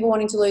athletes, for people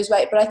wanting to lose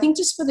weight, but I think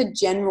just for the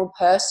general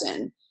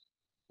person,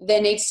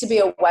 there needs to be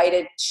a way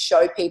to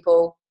show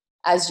people,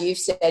 as you've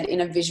said, in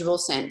a visual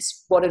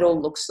sense, what it all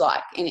looks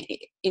like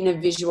in a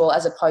visual,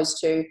 as opposed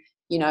to,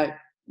 you know,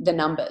 the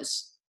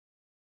numbers.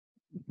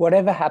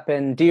 Whatever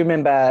happened, do you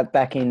remember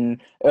back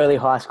in early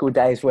high school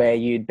days where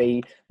you'd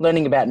be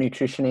learning about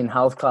nutrition in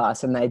health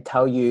class and they'd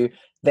tell you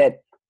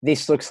that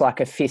this looks like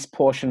a fist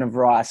portion of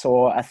rice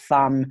or a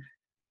thumb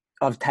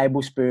of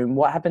tablespoon?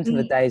 What happened to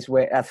the days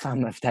where a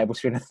thumb of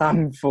tablespoon, a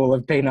thumb full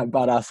of peanut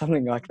butter,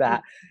 something like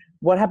that?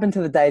 What happened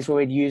to the days where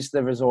we'd use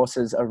the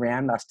resources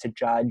around us to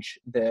judge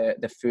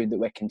the food that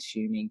we're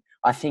consuming?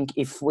 I think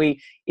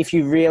if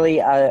you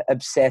really are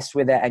obsessed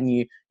with it and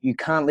you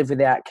can't live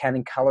without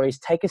counting calories,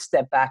 take a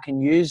step back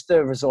and use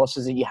the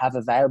resources that you have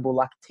available,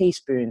 like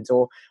teaspoons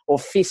or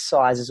fist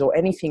sizes or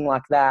anything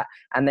like that,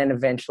 and then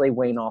eventually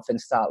wean off and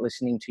start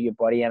listening to your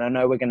body. And I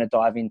know we're going to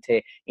dive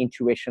into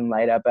intuition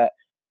later, but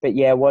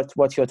yeah,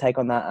 what's your take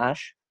on that,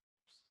 Ash?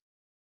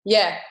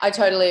 Yeah, I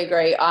totally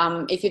agree.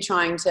 If you're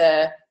trying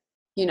to,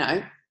 you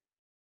know,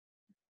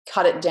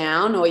 cut it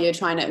down, or you're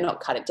trying to not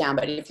cut it down,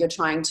 but if you're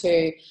trying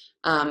to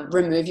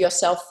remove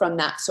yourself from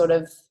that sort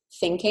of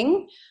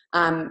thinking,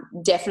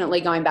 definitely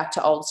going back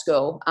to old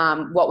school,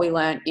 what we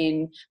learned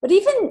but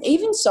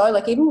even so,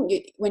 like even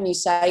when you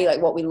say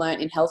like what we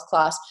learned in health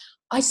class,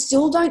 I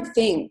still don't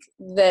think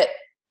that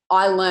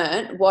I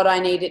learned what I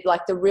needed,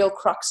 like the real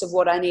crux of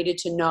what I needed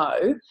to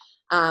know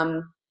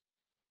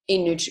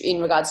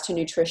in regards to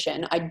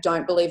nutrition. I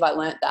don't believe I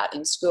learnt that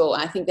in school.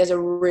 And I think there's a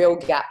real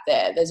gap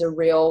there. There's a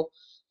real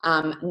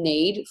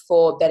need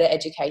for better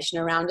education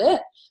around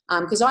it.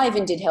 Because I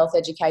even did health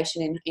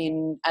education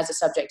in as a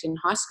subject in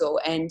high school,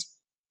 and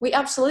we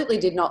absolutely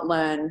did not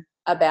learn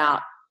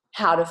about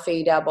how to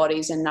feed our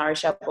bodies and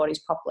nourish our bodies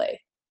properly.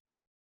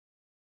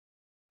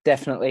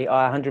 Definitely,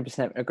 I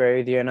 100% agree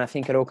with you, and I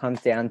think it all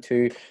comes down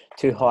to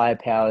higher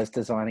powers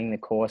designing the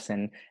course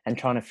and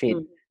trying to fit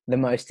the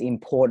most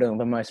important,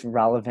 the most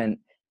relevant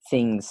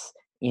things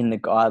in the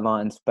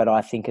guidelines. But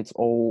I think it's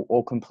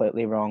all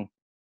completely wrong.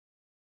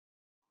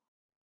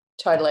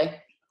 Totally.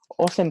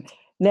 Awesome.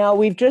 Now,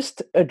 we've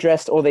just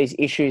addressed all these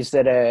issues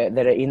that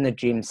are in the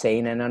gym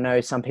scene, and I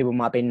know some people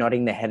might be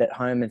nodding their head at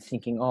home and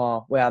thinking,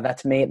 "Oh, wow,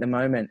 that's me at the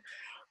moment."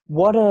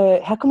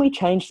 How can we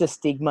change the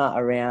stigma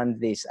around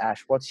this,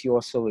 Ash? What's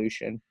your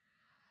solution?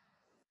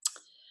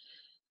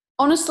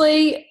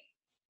 Honestly,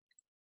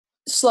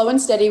 slow and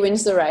steady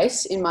wins the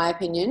race, in my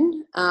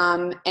opinion.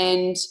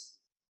 And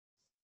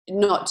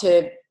not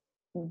to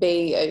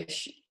be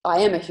I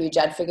am a huge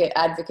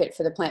advocate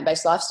for the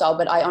plant-based lifestyle,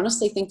 but I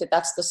honestly think that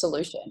that's the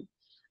solution.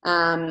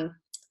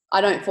 I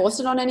don't force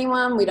it on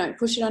anyone. We don't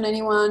push it on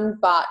anyone,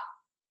 but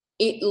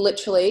it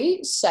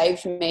literally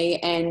saved me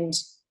and,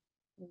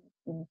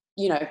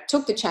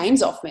 took the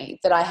chains off me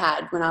that I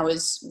had when I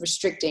was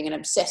restricting and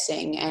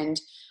obsessing and,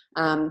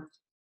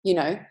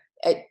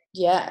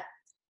 yeah.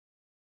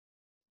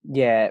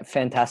 Yeah,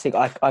 fantastic.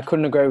 I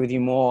couldn't agree with you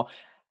more.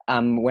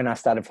 When I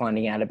started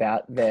finding out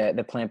about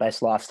the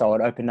plant-based lifestyle,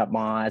 it opened up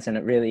my eyes and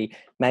it really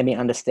made me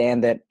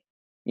understand that,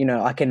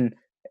 I can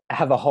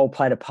have a whole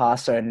plate of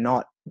pasta and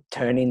not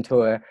turn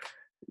into a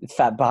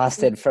fat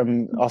bastard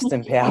from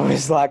Austin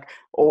Powers. Like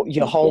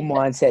your whole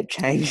mindset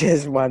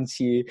changes once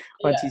you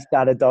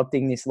start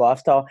adopting this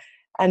lifestyle.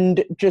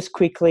 And just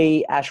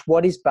quickly, Ash,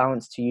 what is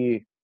balance to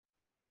you?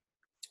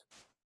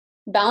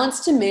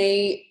 Balance to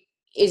me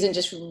isn't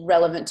just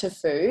relevant to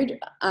food.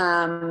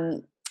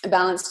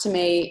 Balance to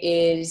me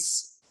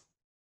is,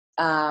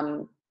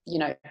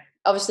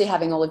 obviously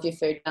having all of your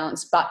food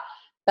balance, but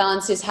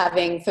balance is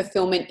having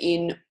fulfillment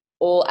in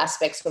all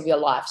aspects of your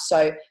life.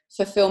 So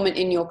fulfillment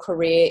in your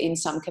career in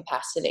some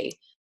capacity,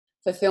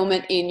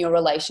 fulfillment in your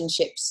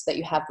relationships that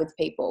you have with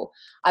people.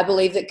 I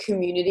believe that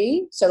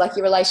community, so like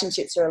your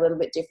relationships are a little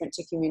bit different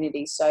to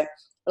community. So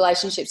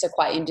relationships are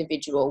quite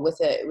individual with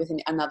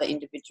another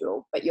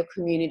individual, but your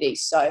community,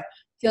 so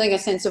feeling a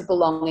sense of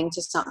belonging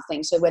to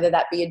something. So whether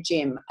that be a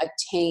gym, a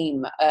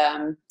team,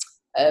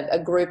 a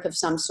group of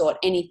some sort,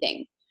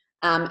 anything.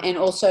 And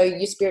also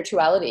your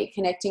spirituality,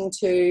 connecting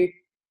to,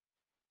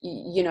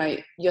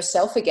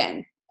 yourself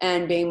again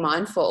and being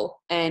mindful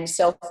and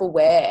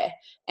self-aware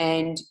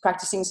and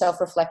practicing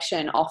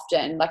self-reflection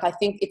often. Like I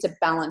think it's a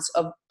balance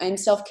and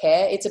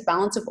self-care. It's a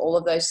balance of all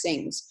of those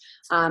things.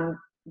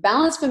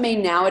 Balance for me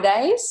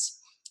nowadays,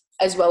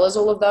 as well as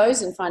all of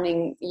those and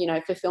finding,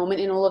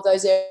 fulfillment in all of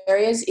those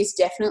areas is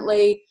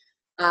definitely,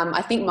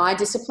 I think my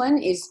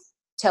discipline is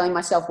telling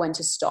myself when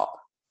to stop.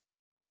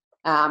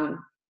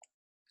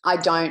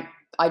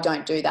 I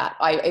don't do that.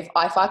 If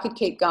I could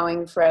keep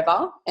going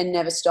forever and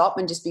never stop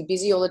and just be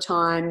busy all the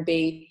time,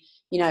 be,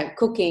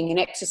 cooking and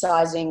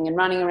exercising and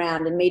running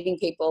around and meeting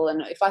people,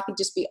 and if I could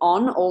just be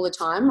on all the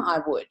time, I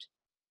would.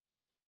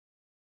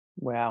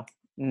 Wow.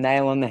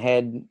 Nail on the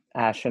head,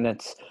 Ash. And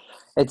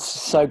it's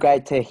so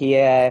great to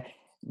hear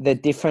the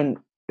different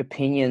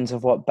opinions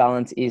of what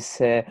balance is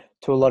to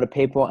a lot of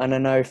people. And I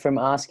know from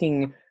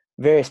asking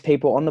various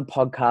people on the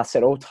podcast,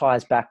 it all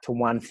ties back to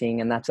one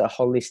thing, and that's a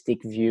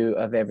holistic view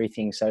of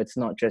everything. So it's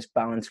not just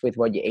balance with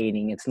what you're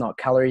eating. It's not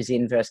calories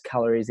in versus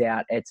calories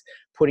out. It's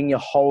putting your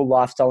whole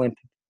lifestyle in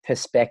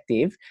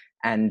perspective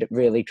and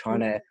really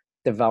trying to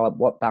develop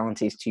what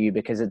balance is to you,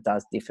 because it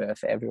does differ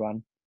for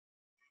everyone.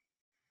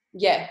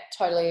 Yeah,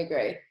 totally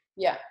agree.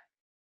 Yeah.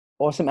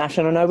 Awesome, Ash.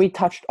 And I know we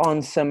touched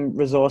on some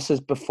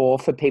resources before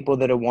for people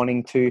that are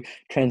wanting to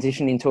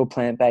transition into a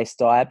plant-based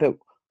diet, but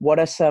what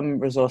are some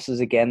resources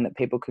again that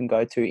people can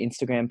go to?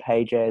 Instagram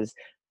pages,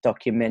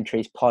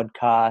 documentaries,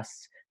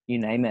 podcasts, you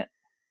name it.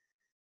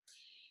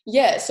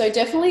 Yeah, so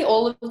definitely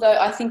all of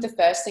the, I think the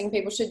first thing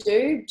people should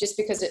do, just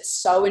because it's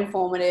so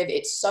informative,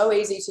 it's so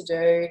easy to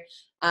do,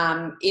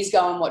 is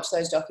go and watch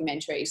those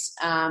documentaries.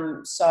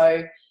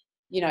 So,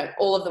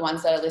 all of the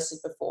ones that are listed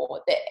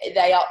before,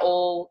 they are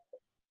all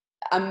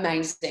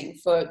amazing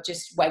for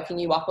just waking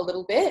you up a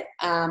little bit.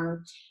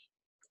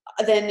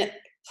 Then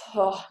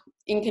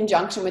in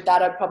conjunction with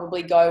that, I'd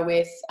probably go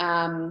with,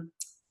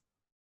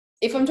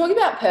 if I'm talking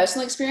about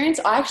personal experience,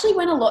 I actually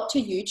went a lot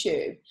to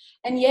YouTube.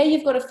 And yeah,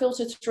 you've got to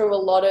filter through a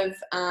lot of,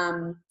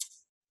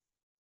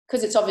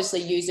 because it's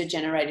obviously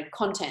user-generated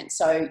content.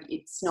 So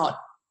it's not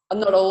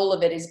not all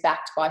of it is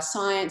backed by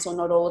science, or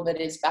not all of it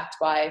is backed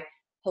by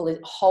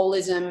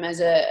holism as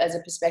a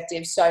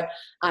perspective. So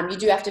you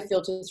do have to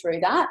filter through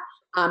that.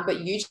 But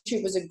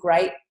YouTube was a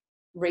great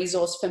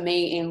resource for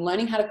me in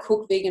learning how to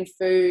cook vegan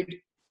food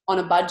on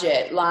a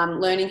budget,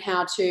 learning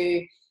how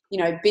to,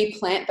 be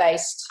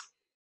plant-based.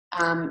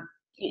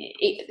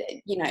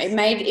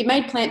 It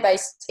made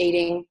plant-based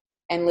eating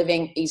and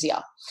living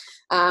easier.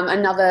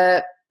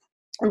 Another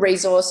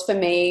resource for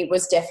me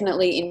was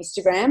definitely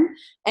Instagram,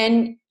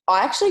 and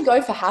I actually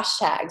go for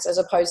hashtags as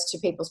opposed to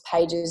people's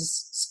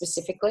pages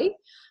specifically.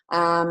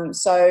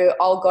 So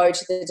I'll go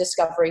to the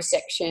discovery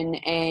section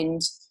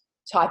and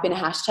type in a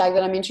hashtag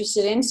that I'm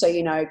interested in. So,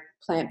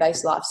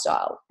 plant-based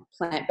lifestyle,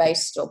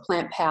 plant-based or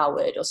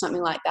plant-powered or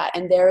something like that.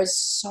 And there is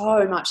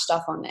so much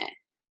stuff on there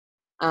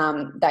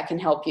that can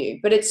help you.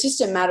 But it's just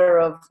a matter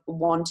of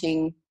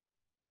wanting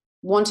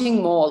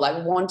more,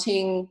 like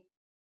wanting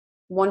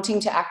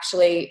to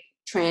actually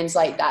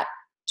translate that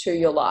to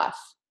your life.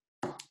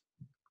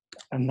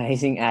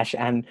 Amazing, Ash.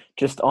 And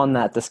just on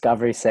that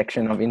discovery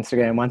section of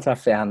Instagram, once I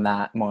found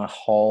that, my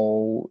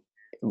whole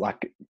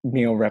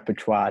meal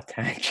repertoire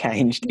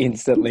changed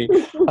instantly.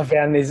 I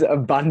found this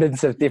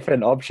abundance of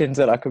different options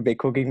that I could be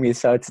cooking with.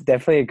 So it's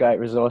definitely a great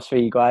resource for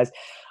you guys.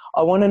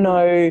 I want to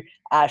know,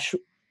 Ash,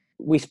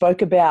 we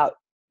spoke about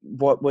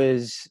what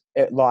was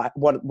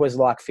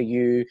like for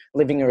you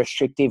living a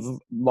restrictive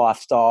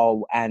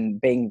lifestyle and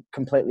being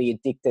completely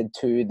addicted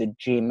to the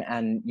gym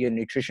and your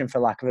nutrition, for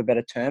lack of a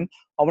better term.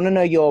 I want to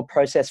know your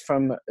process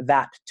from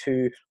that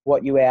to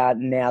what you are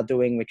now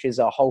doing, which is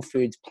a whole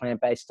foods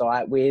plant-based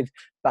diet with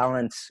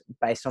balance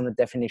based on the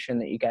definition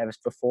that you gave us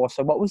before.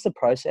 So what was the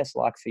process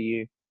like for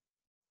you?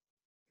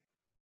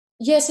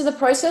 Yeah, so the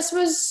process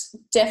was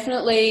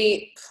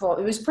definitely,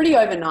 it was pretty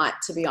overnight,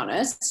 to be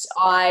honest.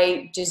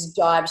 I just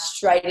dived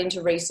straight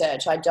into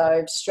research. I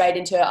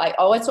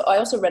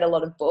also read a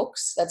lot of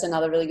books. That's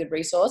another really good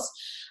resource.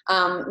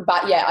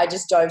 But yeah, I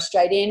just dove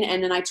straight in,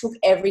 and then I took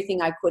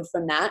everything I could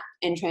from that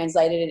and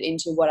translated it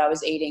into what I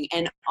was eating.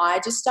 And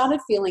I just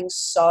started feeling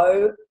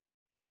so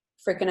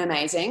freaking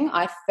amazing.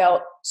 I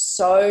felt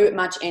so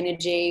much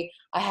energy.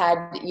 I had,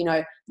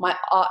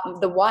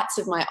 the whites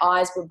of my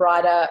eyes were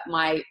brighter.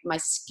 My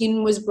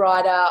skin was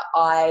brighter.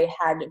 I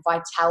had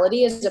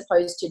vitality as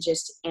opposed to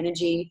just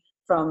energy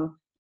from,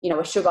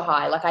 a sugar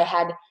high. Like I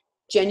had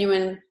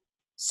genuine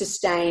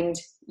sustained,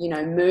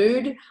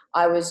 mood.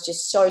 I was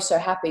just so, so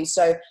happy.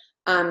 So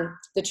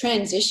the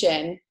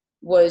transition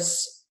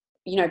was,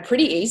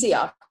 pretty easy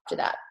after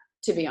that,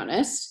 to be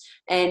honest.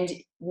 And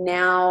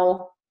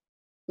now,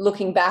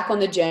 looking back on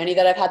the journey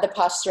that I've had the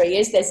past 3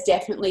 years, there's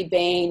definitely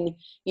been,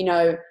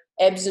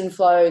 ebbs and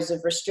flows of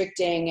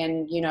restricting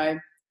and,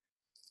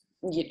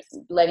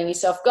 letting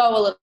yourself go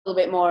a little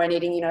bit more and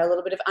eating, a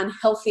little bit of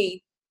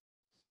unhealthy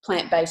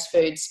plant-based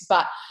foods.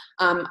 But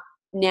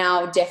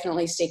now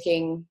definitely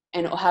sticking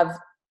and have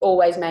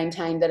always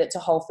maintained that it's a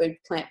whole food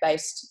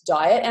plant-based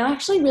diet. And I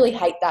actually really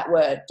hate that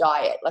word,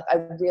 diet. Like I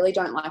really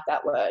don't like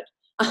that word.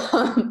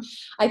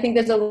 I think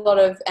there's a lot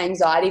of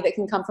anxiety that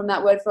can come from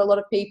that word for a lot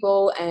of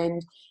people,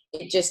 and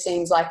it just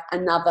seems like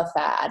another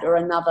fad or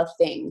another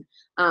thing.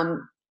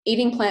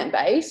 Eating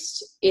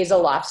plant-based is a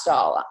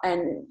lifestyle,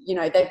 and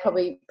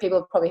people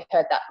have probably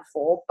heard that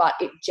before, but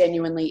it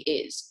genuinely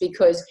is,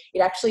 because it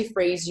actually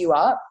frees you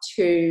up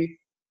to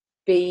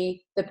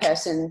be the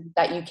person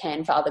that you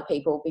can for other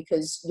people,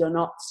 because you're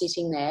not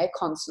sitting there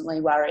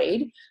constantly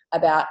worried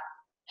about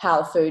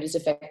how food is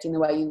affecting the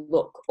way you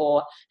look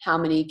or how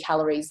many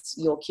calories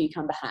your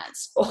cucumber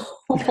has or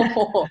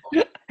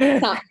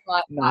something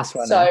like Nice that.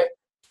 one, So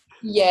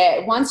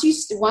yeah, once you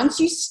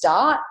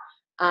start,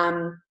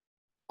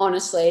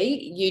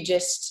 honestly,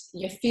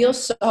 you feel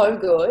so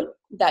good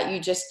that you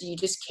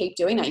just keep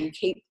doing that. You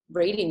keep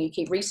reading, you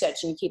keep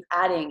researching, you keep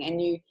adding,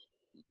 and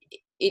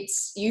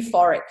it's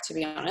euphoric, to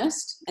be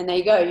honest. And there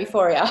you go,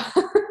 euphoria.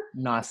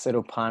 Nice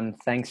little pun.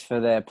 Thanks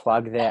for the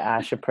plug there,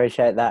 Ash.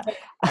 Appreciate that.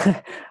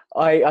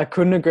 I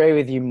couldn't agree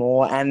with you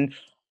more. And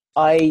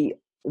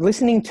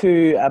listening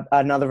to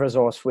another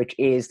resource, which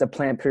is the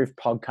Plant Proof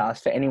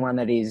podcast, for anyone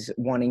that is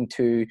wanting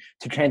to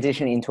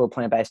transition into a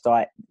plant-based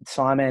diet.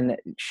 Simon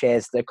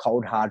shares the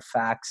cold hard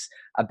facts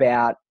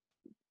about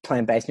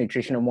plant-based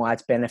nutrition and why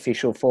it's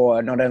beneficial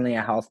for not only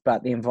our health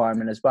but the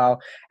environment as well.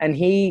 And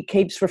he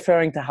keeps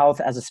referring to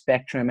health as a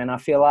spectrum, and I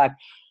feel like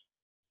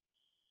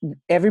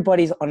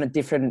everybody's on a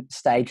different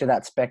stage of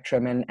that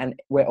spectrum, and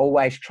we're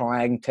always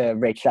trying to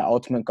reach that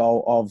ultimate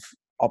goal of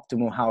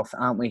optimal health,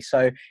 aren't we?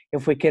 So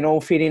if we can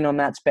all fit in on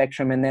that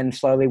spectrum and then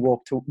slowly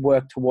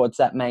work towards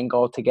that main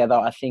goal together,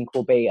 I think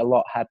we'll be a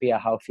lot happier,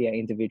 healthier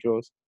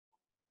individuals.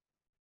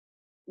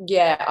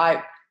 Yeah,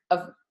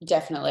 I've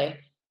definitely.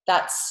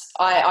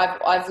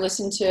 I've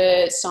listened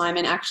to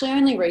Simon actually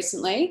only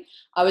recently.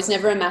 I was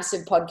never a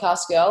massive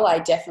podcast girl. I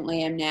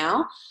definitely am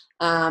now,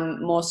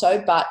 more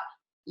so. But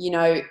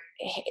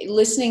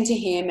listening to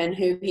him and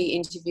who he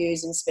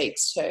interviews and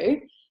speaks to,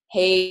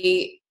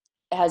 he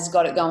has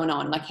got it going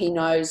on. Like he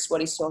knows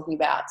what he's talking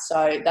about.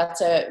 So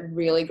that's a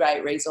really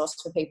great resource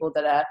for people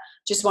that are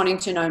just wanting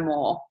to know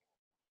more.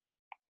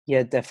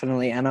 Yeah,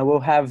 definitely. And I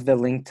will have the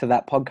link to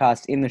that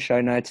podcast in the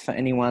show notes for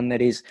anyone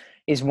that is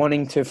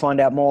wanting to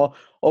find out more.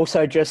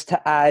 Also, just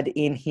to add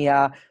in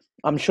here,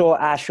 I'm sure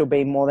Ash will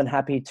be more than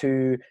happy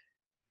to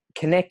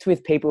connect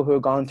with people who are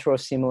going through a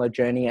similar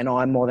journey, and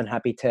I'm more than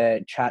happy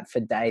to chat for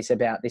days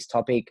about this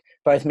topic.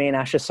 Both me and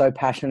Ash are so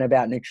passionate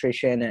about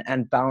nutrition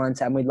and balance,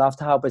 and we'd love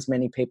to help as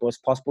many people as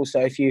possible. So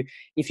if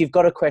you've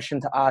got a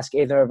question to ask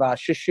either of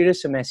us, just shoot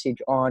us a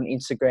message on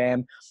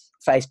Instagram,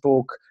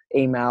 Facebook,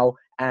 email,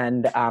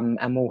 and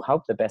we'll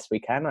help the best we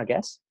can, I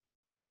guess.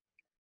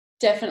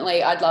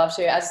 Definitely, I'd love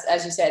to.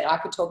 As you said, I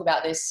could talk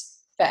about this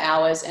for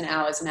hours and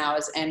hours and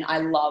hours, and I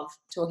love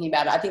talking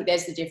about it. I think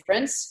there's the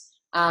difference.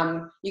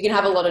 You can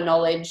have a lot of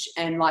knowledge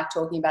and like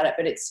talking about it,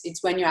 but it's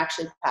when you're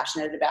actually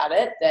passionate about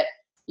it that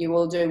you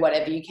will do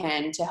whatever you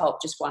can to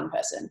help just one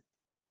person.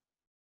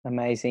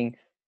 Amazing.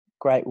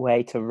 Great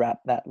way to wrap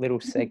that little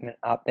segment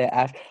up there,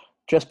 Ash.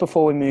 Just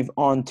before we move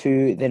on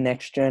to the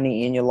next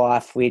journey in your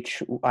life,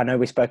 which I know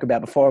we spoke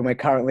about before, and we're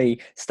currently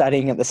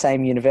studying at the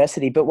same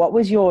university, but what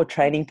was your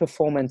training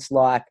performance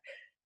like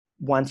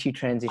once you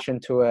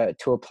transitioned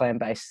to a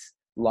plant-based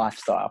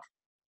lifestyle?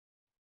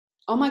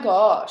 Oh my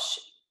gosh,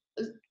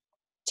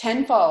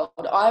 tenfold.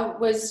 I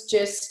was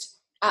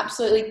just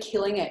absolutely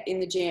killing it in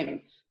the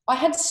gym. I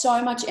had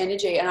so much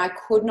energy and I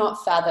could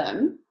not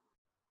fathom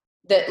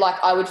that like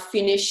I would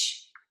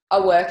finish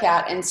a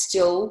workout and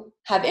still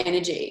have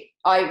energy.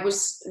 I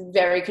was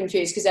very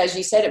confused because, as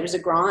you said, it was a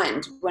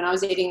grind. When I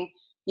was eating,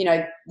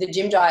 the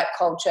gym diet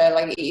culture,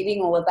 like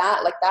eating all of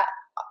that, like that,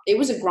 it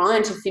was a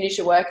grind to finish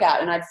a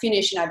workout, and I'd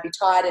finish and I'd be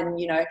tired and,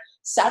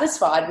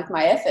 satisfied with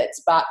my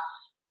efforts. But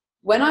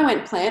when I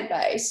went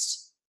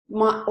plant-based,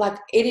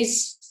 it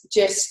is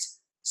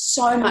just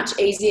so much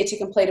easier to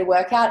complete a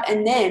workout.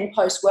 And then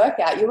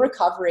post-workout, your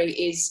recovery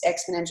is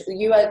exponential.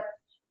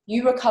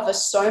 You recover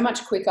so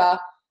much quicker.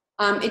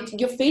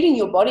 You're feeding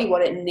your body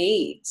what it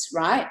needs,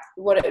 right?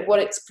 What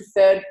its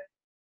preferred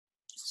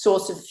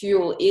source of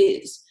fuel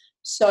is.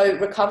 So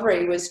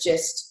recovery was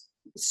just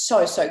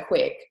so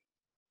quick.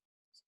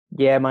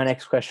 Yeah, my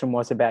next question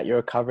was about your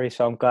recovery,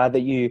 so I'm glad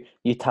that you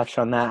touched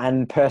on that.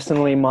 And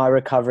personally, my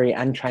recovery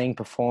and training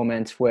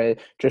performance were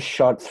just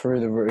shot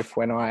through the roof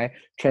when I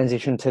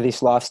transitioned to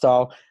this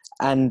lifestyle.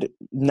 And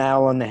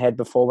nail on the head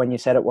before when you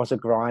said it was a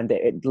grind,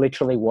 it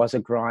literally was a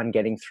grind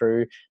getting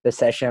through the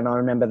session. I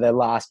remember the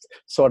last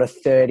sort of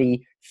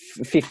 30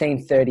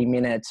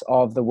 minutes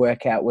of the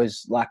workout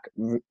was like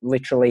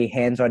literally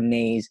hands on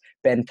knees,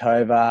 bent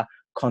over,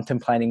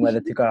 contemplating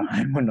whether to go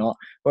home or not.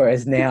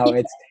 Whereas now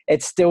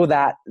it's still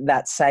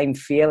that same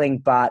feeling,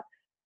 but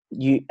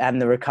the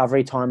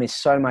recovery time is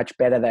so much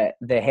better. That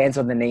the hands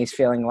on the knees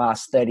feeling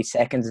lasts 30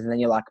 seconds and then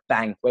you're like,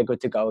 bang, we're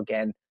good to go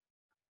again.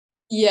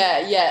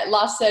 Yeah.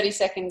 Last 30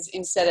 seconds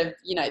instead of,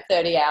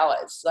 30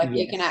 hours. Like Yes.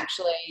 You can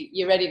actually,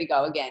 you're ready to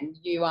go again.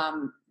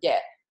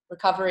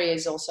 Recovery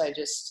is also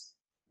just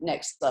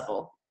next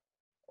level.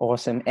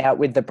 Awesome. Out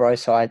with the bro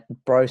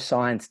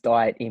science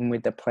diet, in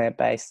with the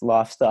plant-based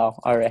lifestyle,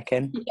 I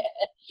reckon.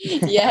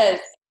 Yeah.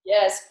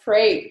 Yes,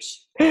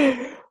 preach.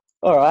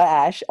 All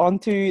right, Ash, on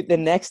to the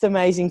next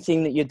amazing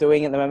thing that you're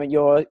doing at the moment.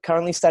 You're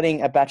currently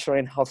studying a Bachelor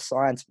in Health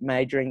Science,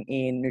 majoring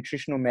in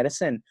nutritional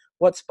medicine.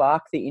 What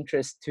sparked the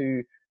interest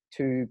to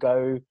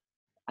go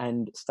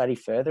and study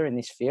further in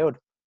this field?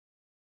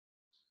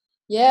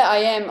 Yeah, I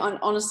am.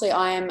 Honestly,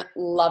 I am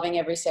loving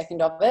every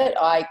second of it.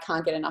 I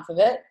can't get enough of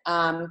it.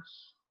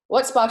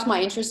 What sparked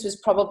my interest was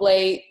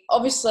probably,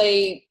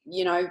 obviously,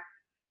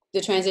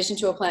 the transition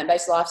to a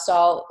plant-based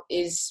lifestyle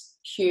is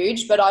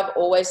huge, but I've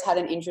always had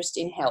an interest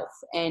in health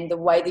and the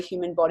way the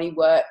human body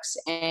works,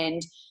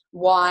 and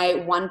why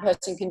one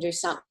person can do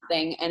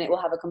something and it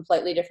will have a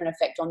completely different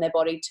effect on their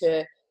body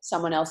to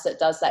someone else that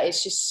does that.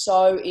 It's just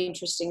so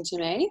interesting to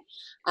me.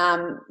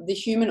 The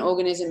human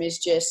organism is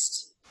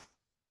just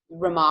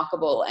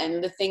remarkable,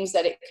 and the things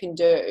that it can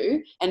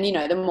do, and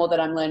the more that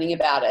I'm learning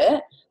about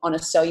it on a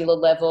cellular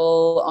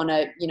level, on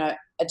a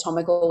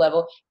atomical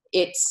level,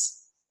 it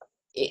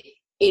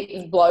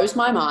blows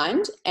my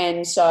mind.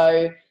 And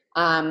so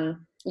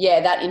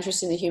that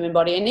interest in the human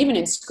body, and even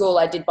in school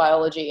I did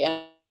biology,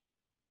 and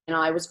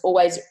I was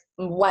always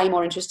way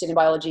more interested in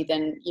biology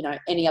than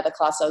any other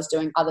class I was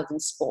doing, other than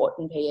sport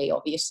and PE,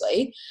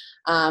 obviously.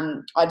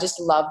 I just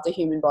love the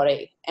human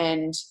body,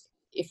 and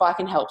if I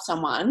can help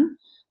someone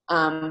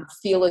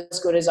feel as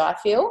good as I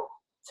feel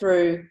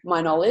through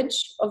my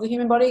knowledge of the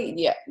human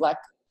body,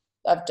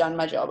 I've done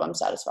my job. I'm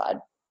satisfied.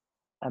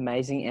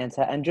 Amazing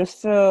answer. And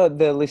just for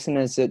the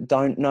listeners that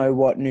don't know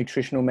what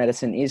nutritional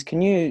medicine is,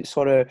 can you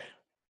sort of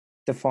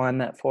define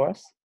that for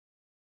us?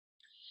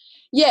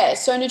 Yeah,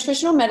 so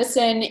nutritional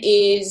medicine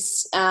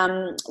is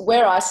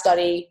where I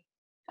study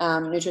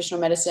nutritional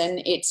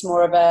medicine. It's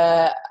more of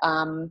a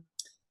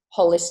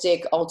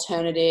holistic,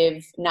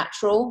 alternative,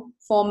 natural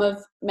form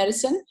of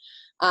medicine.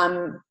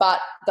 But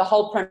the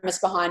whole premise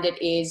behind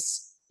it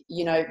is,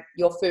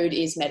 your food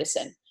is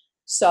medicine.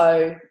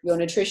 So your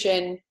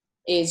nutrition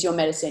is your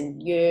medicine.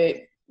 You're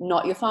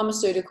not your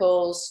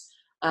pharmaceuticals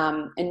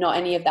and not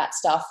any of that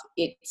stuff.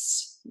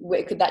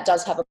 That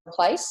does have a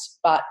place,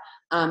 but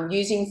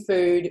using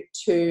food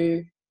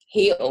to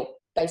heal,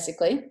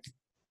 basically.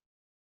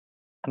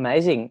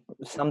 Amazing.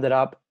 Summed it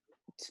up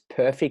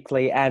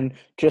perfectly. And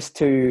just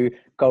to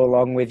go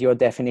along with your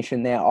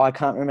definition there, I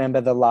can't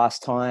remember the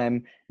last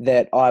time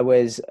that I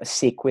was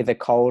sick with a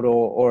cold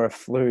or a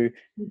flu,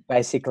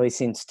 basically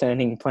since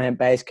turning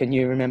plant-based. Can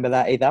you remember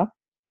that either?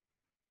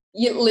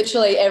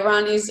 Literally,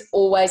 everyone is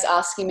always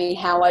asking me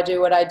how I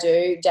do what I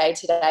do day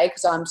to day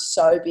because I'm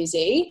so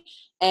busy.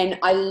 And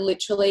I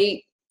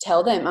literally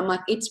tell them, I'm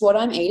like, it's what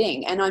I'm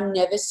eating, and I'm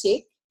never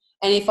sick.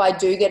 And if I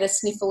do get a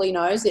sniffly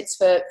nose, it's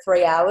for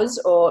 3 hours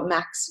or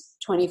max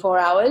 24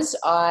 hours.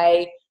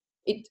 I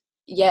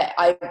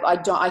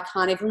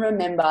can't even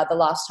remember the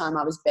last time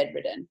I was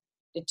bedridden.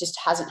 It just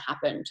hasn't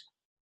happened.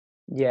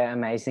 Yeah,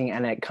 amazing.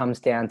 And it comes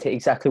down to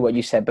exactly what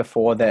you said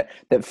before, that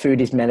food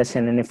is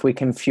medicine. And if we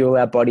can fuel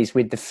our bodies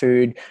with the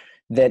food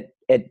that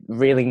it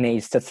really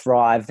needs to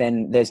thrive,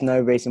 then there's no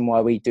reason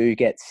why we do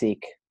get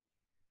sick.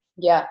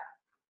 Yeah.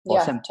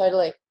 Awesome. Yeah,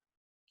 totally.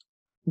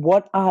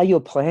 What are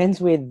your plans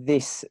with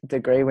this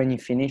degree when you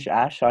finish,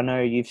 Ash? I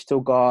know you've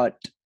still got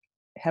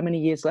how many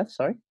years left?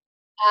 Sorry.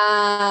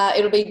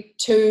 It'll be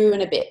 2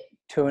 and a bit.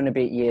 2 and a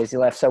bit years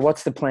left. So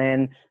what's the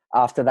plan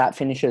after that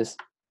finishes?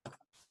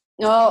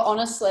 No,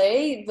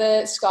 honestly,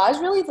 the sky's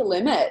really the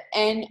limit.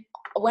 And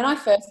when I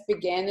first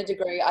began the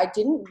degree, I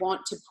didn't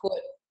want to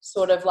put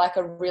sort of like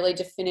a really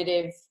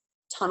definitive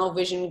tunnel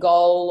vision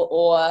goal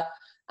or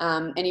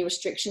any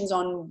restrictions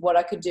on what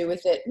I could do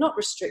with it. Not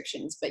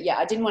restrictions, but yeah,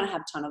 I didn't want to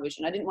have tunnel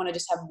vision. I didn't want to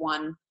just have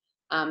one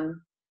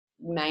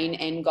main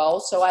end goal.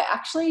 So I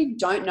actually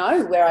don't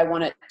know where I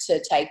want it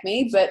to take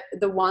me. But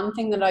the one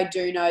thing that I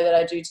do know that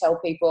I do tell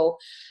people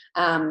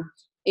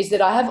is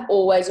that I have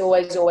always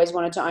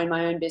wanted to own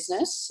my own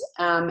business.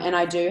 And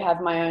I do have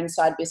my own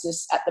side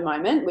business at the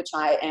moment, which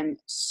I am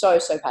so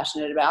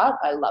passionate about.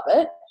 I love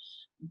it.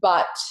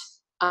 But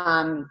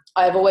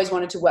I've always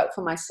wanted to work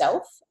for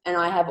myself, and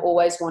I have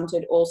always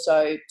wanted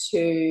also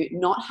to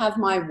not have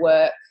my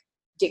work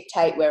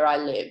dictate where I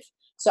live.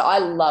 So I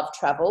love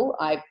travel.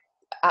 I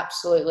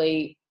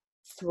absolutely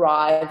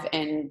thrive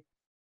and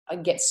I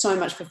get so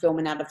much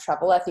fulfillment out of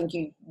travel. I think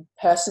you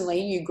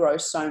grow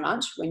so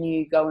much when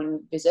you go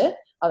and visit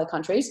other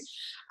countries.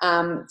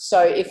 So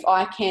if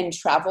I can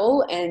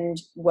travel and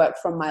work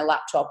from my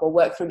laptop or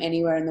work from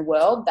anywhere in the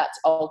world, that's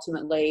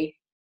ultimately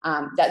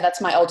that's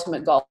my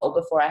ultimate goal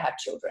before I have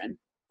children,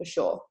 for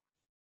sure.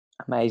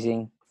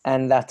 Amazing.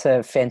 And that's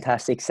a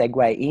fantastic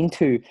segue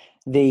into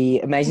the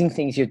amazing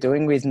things you're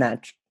doing with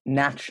Natch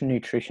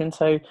Nutrition.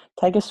 So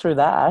take us through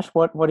that, Ash.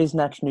 What is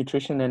Natch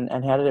Nutrition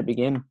and how did it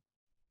begin?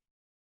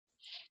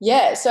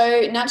 Yeah,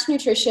 so Natch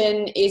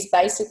Nutrition is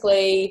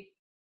basically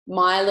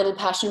my little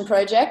passion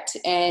project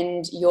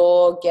and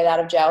your get out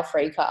of jail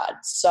free card.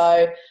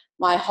 So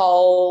my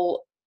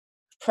whole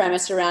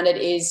premise around it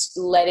is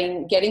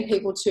getting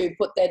people to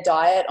put their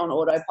diet on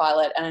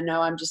autopilot. And I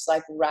know I'm just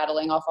like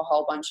rattling off a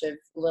whole bunch of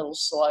little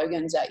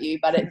slogans at you,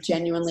 but it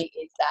genuinely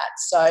is that.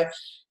 So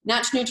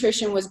Natch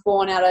Nutrition was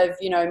born out of,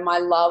 my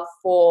love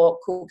for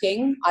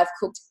cooking. I've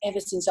cooked ever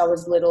since I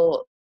was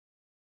little,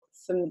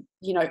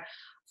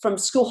 from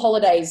school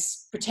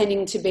holidays,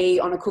 pretending to be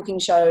on a cooking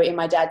show in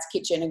my dad's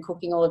kitchen and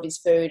cooking all of his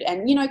food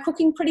and,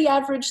 cooking pretty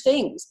average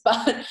things,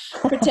 but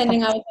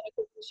pretending I was on a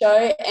cooking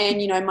show.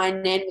 And, my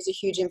nan was a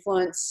huge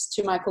influence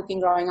to my cooking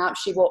growing up.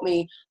 She bought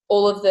me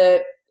all of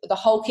the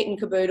whole kit and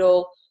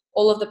caboodle,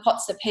 all of the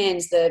pots, the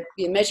pans, the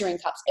measuring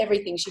cups,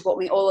 everything. She bought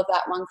me all of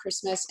that one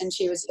Christmas, and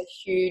she was a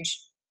huge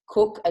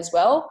cook as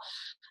well.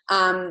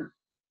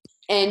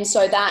 And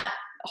so that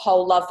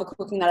whole love for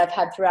cooking that I've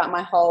had throughout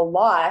my whole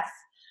life,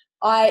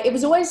 it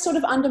was always sort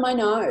of under my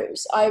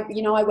nose. I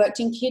worked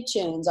in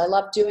kitchens. I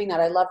loved doing that.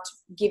 I loved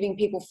giving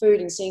people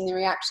food and seeing the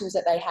reactions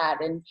that they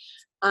had. And,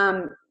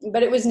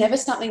 but it was never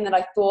something that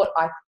I thought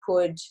I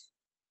could,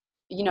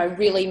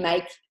 really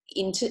make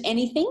into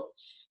anything.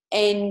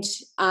 And,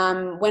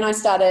 when I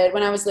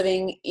was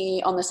living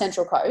on the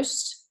Central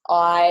Coast,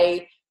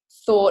 I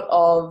thought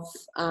of,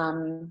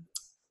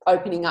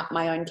 opening up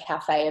my own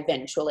cafe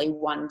eventually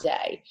one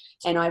day.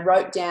 And I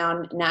wrote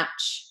down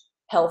Natch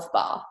Health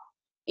Bar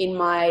in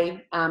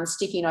my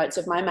sticky notes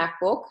of my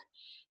MacBook.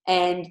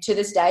 And to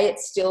this day,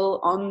 it's still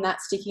on that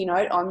sticky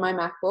note on my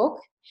MacBook.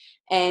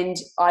 And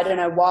I don't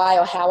know why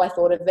or how I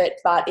thought of it,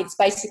 but it's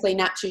basically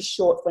Natch is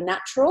short for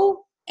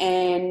natural.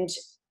 And,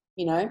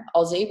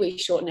 Aussie, we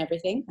shorten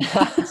everything.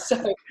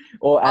 So,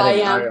 or add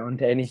an O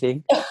onto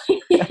anything.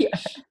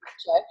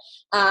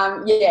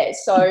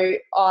 So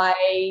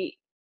I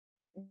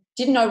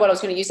didn't know what I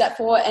was going to use that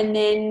for. And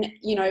then,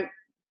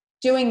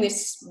 doing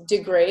this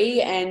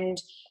degree and,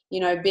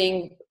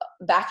 being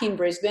back in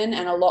Brisbane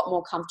and a lot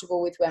more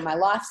comfortable with where my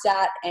life's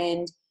at.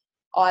 And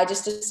I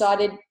just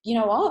decided, you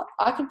know what,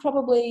 I could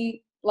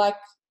probably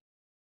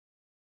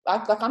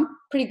I'm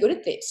pretty good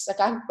at this.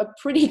 I'm a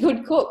pretty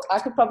good cook. I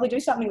could probably do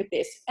something with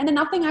this. And then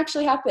nothing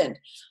actually happened.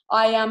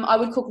 I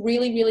would cook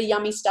really, really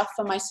yummy stuff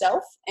for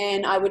myself,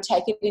 and I would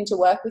take it into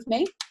work with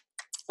me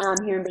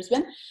here in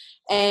Brisbane.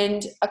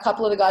 And a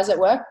couple of the guys at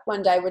work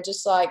one day were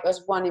just like,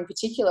 was one in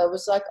particular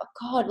was like, oh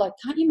God, like,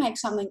 can't you make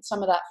some of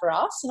that for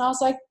us? And I was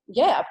like,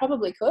 yeah, I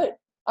probably could.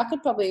 I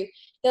could probably,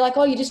 they're like,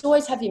 oh, you just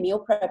always have your meal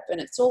prep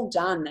and it's all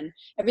done and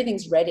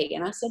everything's ready.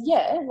 And I said,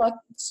 yeah, like,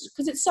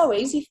 because it's so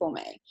easy for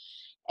me.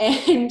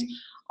 And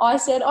I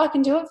said, I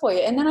can do it for you.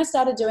 And then I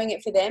started doing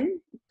it for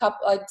them.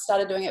 I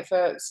started doing it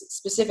for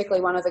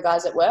specifically one of the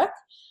guys at work.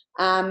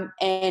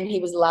 And he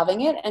was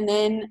loving it. And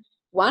then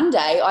one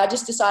day I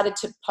just decided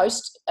to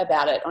post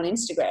about it on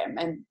Instagram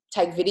and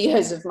take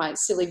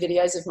silly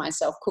videos of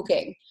myself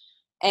cooking.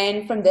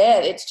 And from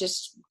there, it's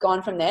just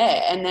gone from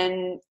there. And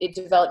then it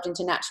developed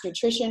into Natch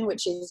Nutrition,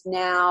 which is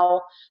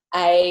now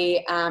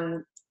a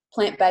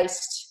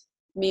plant-based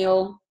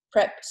meal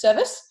prep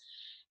service.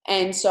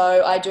 And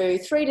so I do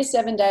 3 to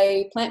 7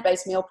 day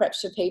plant-based meal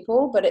preps for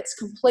people, but it's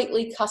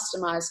completely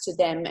customized to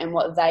them and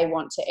what they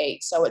want to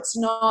eat. So it's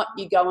not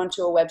you go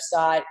onto a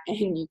website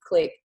and you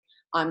click,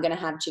 I'm going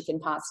to have chicken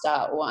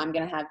pasta, or I'm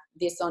going to have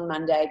this on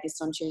Monday, this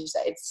on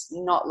Tuesday. It's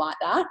not like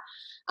that.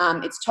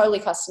 It's totally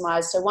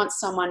customized. So once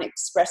someone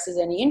expresses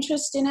any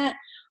interest in it,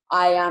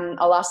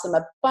 I'll ask them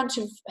a bunch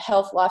of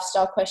health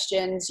lifestyle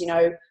questions, you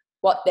know,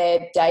 what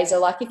their days are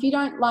like. If you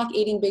don't like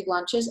eating big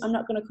lunches, I'm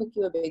not going to cook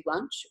you a big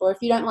lunch. Or if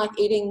you don't like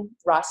eating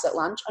rice at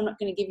lunch, I'm not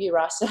going to give you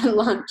rice at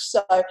lunch.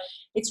 So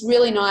it's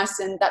really nice.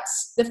 And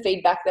that's the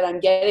feedback that I'm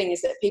getting,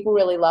 is that people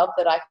really love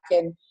that I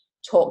can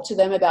talk to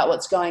them about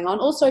what's going on.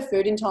 Also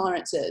food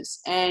intolerances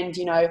and,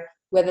 you know,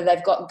 whether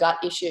they've got gut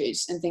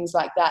issues and things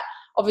like that.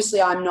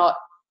 Obviously, I'm not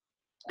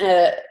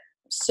a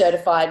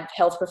certified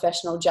health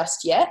professional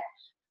just yet,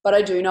 but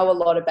I do know a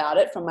lot about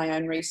it from my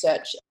own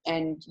research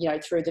and, you know,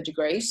 through the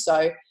degree.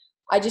 So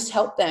I just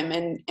help them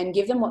and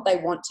give them what they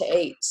want to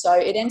eat. So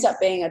it ends up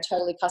being a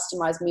totally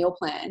customized meal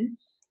plan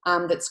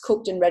that's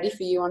cooked and ready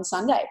for you on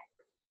Sunday.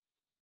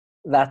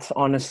 That's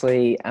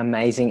honestly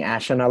amazing,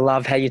 Ash. And I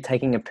love how you're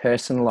taking a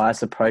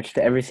personalized approach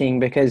to everything,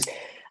 because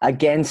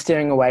again,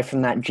 steering away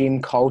from that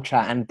gym culture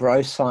and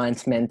bro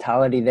science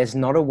mentality, there's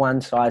not a one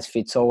size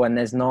fits all, and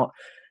there's not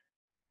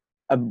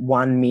a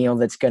one meal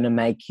that's going to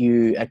make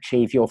you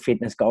achieve your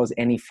fitness goals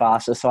any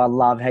faster. So I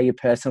love how you're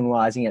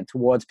personalizing it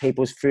towards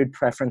people's food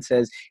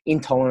preferences,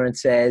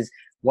 intolerances,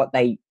 what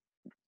they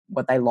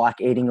like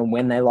eating and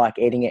when they like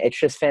eating it. It's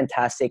just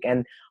fantastic.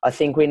 And I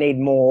think we need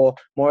more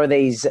of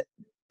these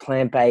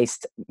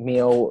plant-based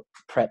meal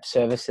prep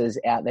services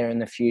out there in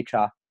the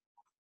future.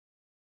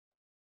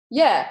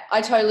 Yeah,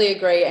 I totally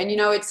agree. And, you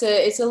know, it's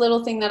a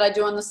little thing that I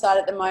do on the side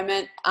at the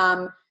moment.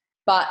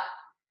 But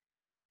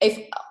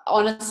if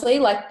honestly,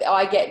 like,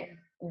 I get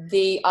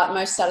the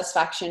utmost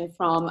satisfaction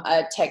from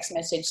a text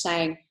message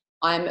saying,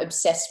 I'm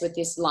obsessed with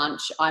this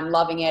lunch, I'm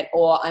loving it,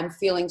 or I'm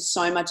feeling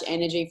so much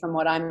energy from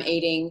what I'm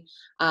eating.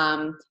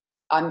 I'm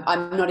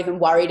not even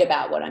worried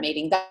about what I'm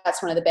eating.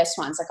 That's one of the best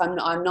ones. Like,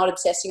 I'm not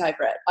obsessing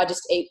over it. I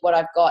just eat what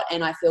I've got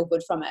and I feel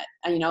good from it.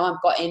 And, you know,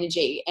 I've got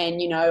energy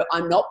and, you know,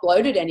 I'm not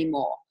bloated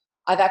anymore.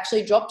 I've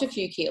actually dropped a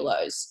few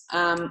kilos.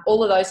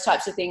 All of those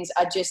types of things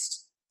are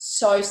just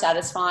so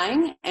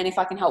satisfying. And if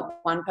I can help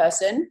one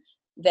person,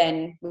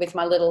 then with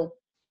my little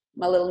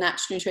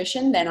Natch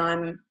Nutrition, then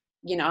I'm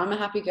a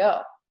happy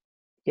girl.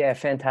 Yeah,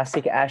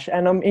 fantastic, Ash.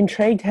 And I'm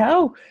intrigued,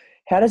 how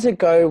does it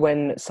go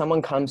when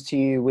someone comes to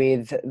you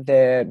with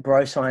the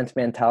bro science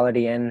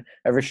mentality and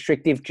a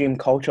restrictive gym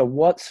culture?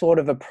 What sort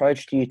of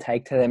approach do you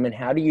take to them, and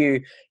how do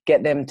you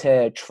get them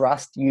to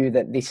trust you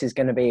that this is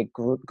going to be a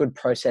good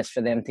process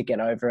for them to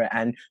get over it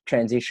and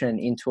transition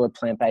into a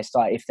plant-based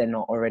diet if they're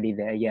not already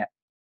there yet?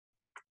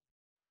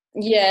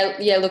 Yeah.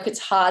 Look, it's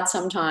hard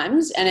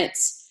sometimes, and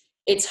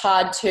it's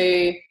hard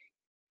to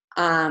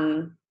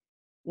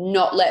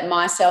not let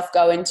myself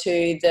go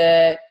into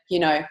the, you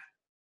know,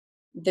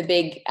 the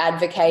big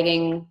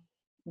advocating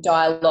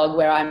dialogue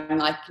where I'm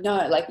like,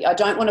 no, like, I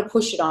don't want to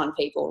push it on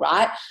people,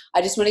 right?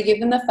 I just want to give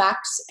them the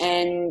facts,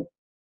 and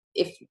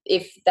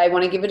if they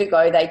want to give it a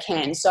go, they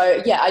can.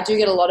 So yeah, I do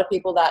get a lot of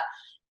people that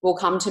will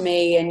come to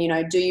me and, you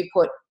know, do you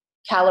put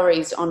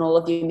calories on all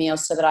of your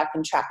meals so that I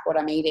can track what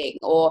I'm eating?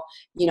 Or,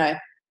 you know,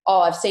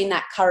 oh, I've seen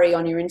that curry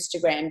on your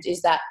Instagram.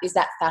 Is that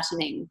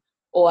fattening?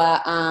 Or,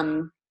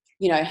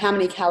 you know, how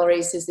many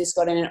calories has this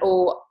got in it?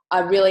 Or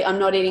I'm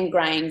not eating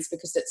grains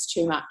because it's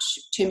too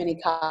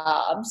many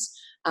carbs.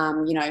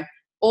 You know,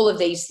 all of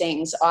these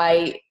things,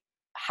 I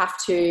have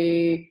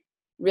to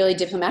really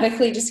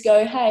diplomatically just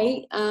go,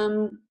 hey,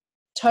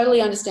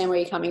 totally understand where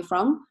you're coming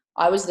from.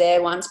 I was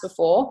there once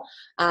before,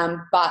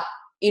 but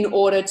in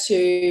order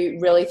to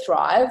really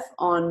thrive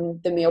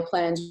on the meal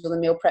plans or the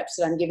meal preps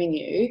that I'm giving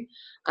you,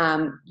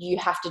 you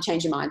have to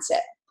change your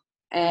mindset.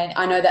 And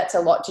I know that's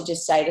a lot to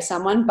just say to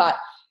someone, but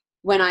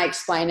when I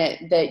explain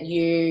it, that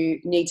you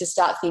need to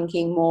start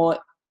thinking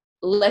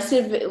less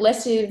of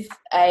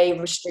a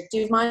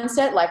restrictive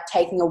mindset, like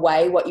taking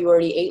away what you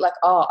already eat, like,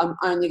 oh, I'm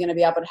only going to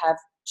be able to have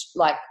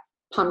like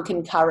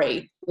pumpkin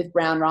curry with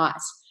brown rice.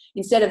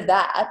 Instead of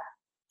that,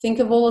 think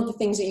of all of the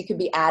things that you could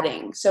be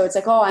adding. So it's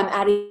like, oh, I'm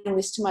adding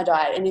this to my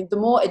diet. And the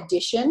more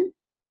addition,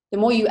 the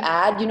more you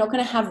add, you're not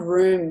going to have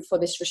room for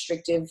this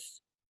restrictive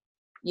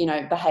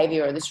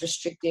behavior or these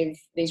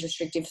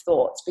restrictive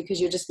thoughts, because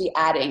you'll just be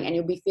adding and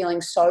you'll be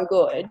feeling so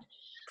good.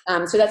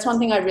 So that's one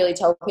thing I really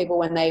tell people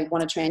when they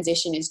want to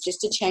transition, is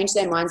just to change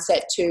their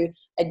mindset to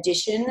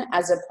addition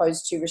as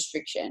opposed to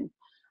restriction.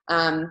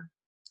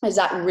 As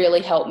that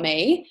really helped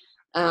me.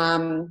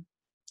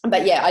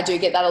 But yeah, I do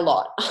get that a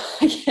lot.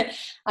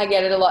 I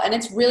get it a lot. And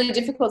it's really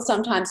difficult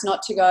sometimes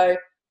not to go,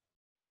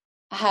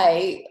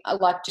 hey,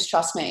 just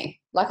trust me.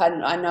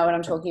 I know what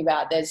I'm talking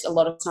about. There's a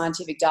lot of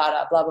scientific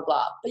data, blah, blah,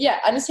 blah. But yeah,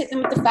 I just hit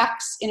them with the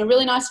facts in a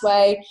really nice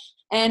way.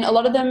 And a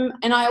lot of them,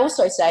 and I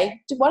also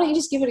say, why don't you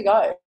just give it a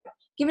go?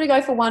 Give it a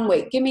go for 1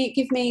 week. Give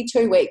me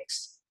 2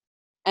 weeks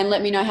and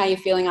let me know how you're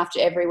feeling after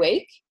every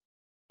week,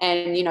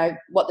 and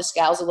what the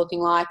scales are looking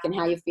like and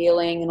how you're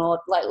feeling and all.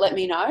 Let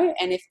me know.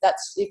 And if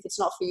it's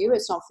not for you,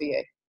 it's not for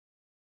you.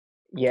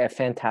 Yeah,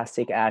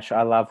 fantastic, Ash.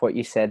 I love what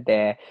you said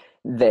there,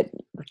 that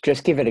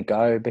just give it a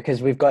go,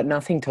 because we've got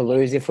nothing to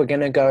lose. If we're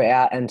going to go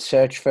out and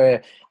search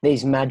for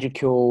these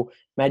magical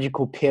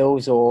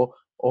pills or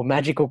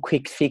magical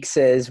quick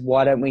fixes,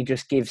 why don't we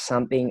just give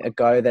something a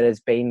go that has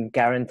been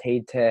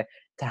guaranteed to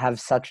have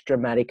such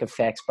dramatic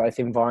effects, both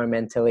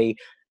environmentally,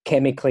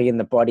 chemically in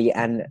the body,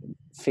 and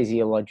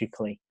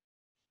physiologically?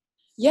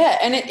 Yeah,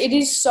 and it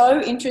is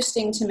so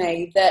interesting to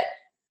me that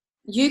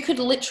you could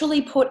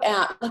literally put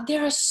out,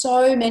 there are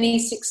so many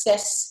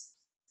success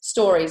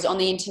stories on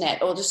the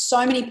internet, or just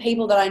so many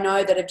people that I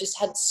know that have just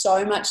had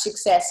so much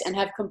success and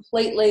have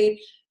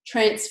completely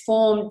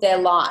transformed their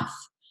life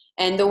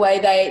and the way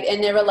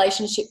and their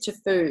relationship to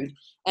food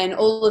and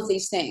all of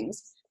these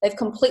things. They've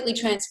completely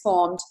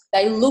transformed.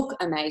 They look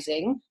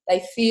amazing.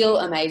 They feel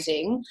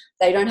amazing.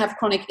 They don't have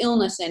chronic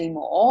illness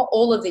anymore.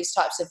 All of these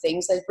types of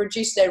things. They've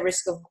reduced their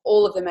risk of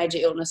all of the major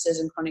illnesses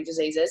and chronic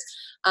diseases.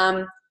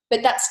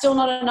 But that's still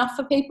not enough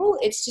for people.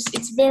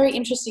 It's very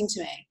interesting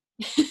to me.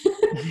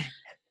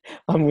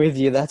 I'm with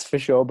you, that's for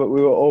sure. But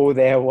we were all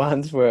there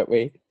once, weren't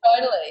we?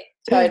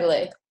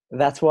 Totally.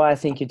 That's why I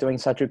think you're doing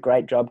such a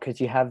great job, because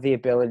you have the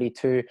ability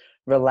to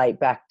relate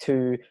back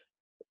to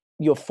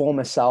your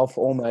former self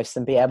almost,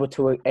 and be able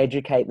to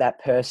educate that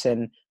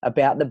person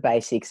about the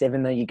basics,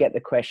 even though you get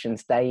the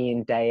questions day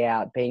in, day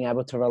out, being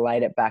able to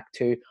relate it back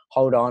to,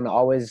 hold on,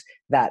 I was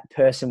that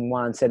person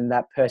once, and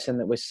that person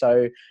that was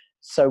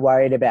so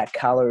worried about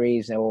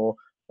calories or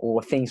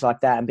things like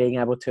that, and being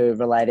able to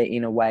relate it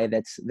in a way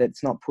that's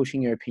not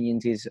pushing your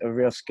opinions is a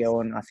real skill.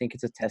 And I think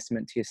it's a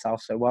testament to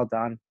yourself. So well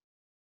done.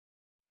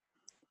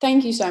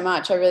 Thank you so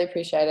much. I really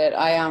appreciate it.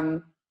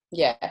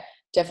 Yeah,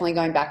 definitely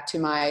going back to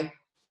my,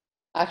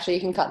 actually, you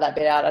can cut that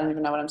bit out. I don't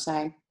even know what I'm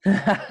saying.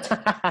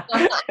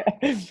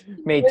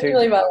 Me too.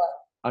 Really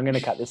I'm going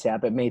to cut this out,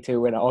 but me too,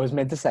 when I was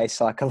meant to say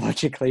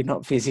psychologically,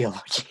 not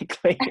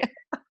physiologically.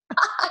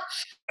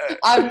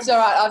 I'm so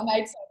right. I've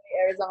made so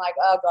many errors. I'm like,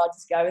 oh God,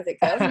 just go with it,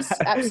 girls.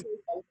 Absolutely.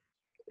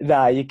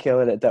 Nah, you're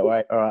killing it. Don't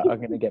worry. All right, I'm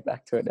going to get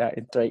back to it now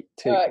in 3,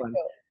 2, 1. Cool.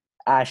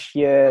 Ash,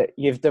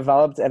 you've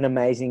developed an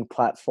amazing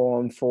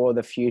platform for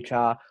the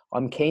future.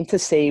 I'm keen to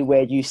see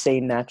where you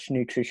see Natch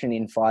Nutrition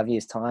in 5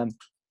 years' time.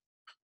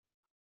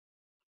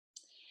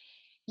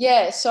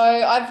 Yeah, so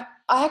I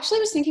actually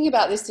was thinking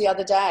about this the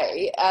other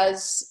day.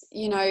 As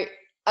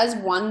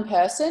one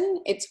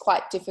person, it's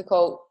quite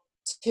difficult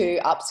to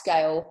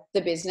upscale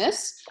the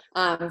business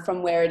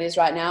from where it is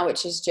right now,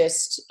 which is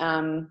just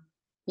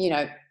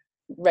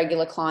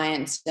regular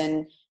clients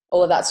and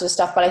all of that sort of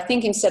stuff. But I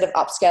think instead of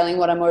upscaling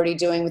what I'm already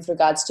doing with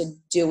regards to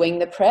doing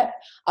the prep,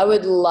 I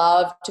would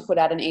love to put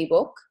out an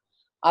ebook.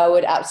 I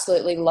would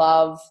absolutely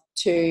love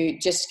to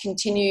just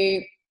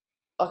continue.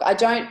 I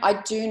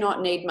do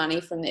not need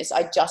money from this.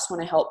 I just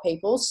want to help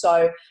people.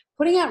 So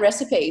putting out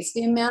recipes,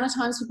 the amount of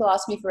times people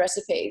ask me for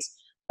recipes,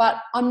 but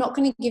I'm not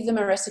going to give them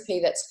a recipe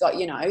that's got,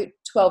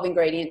 12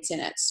 ingredients in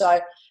it. So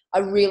I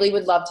really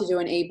would love to do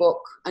an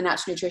ebook, a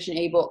Natch Nutrition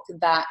ebook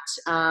that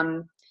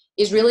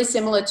is really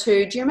similar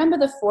to, do you remember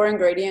the 4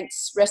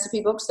 ingredients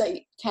recipe books that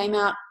came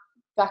out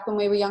back when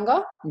we were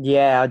younger?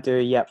 Yeah, I do.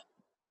 Yep.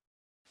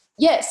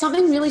 Yeah,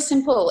 something really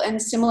simple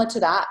and similar to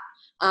that.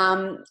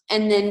 And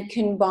then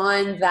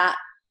combine that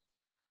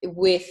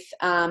with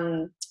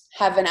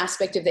have an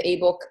aspect of the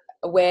ebook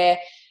where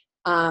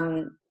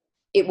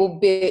it will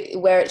be,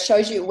 where it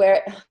shows you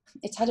where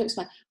it's hard to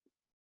explain.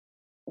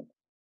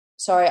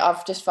 Sorry,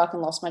 I've just fucking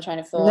lost my train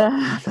of thought.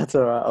 Nah, that's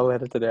all right. I'll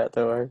edit it out.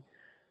 Don't worry.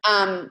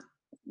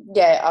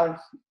 Yeah,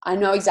 I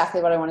know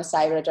exactly what I want to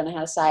say, but I don't know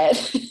how to say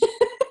it.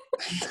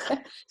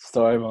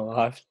 Story of my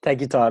life.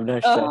 Take your time, no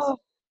stress. Oh,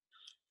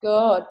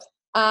 God.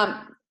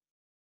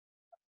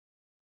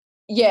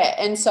 Yeah,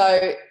 and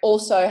so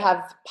also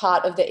have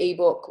part of the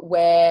ebook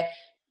where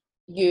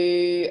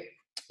you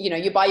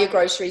buy your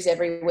groceries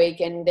every week,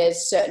 and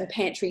there's certain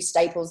pantry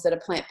staples that a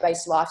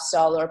plant-based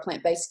lifestyle or a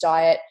plant-based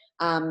diet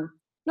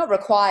not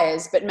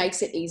requires, but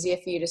makes it easier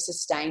for you to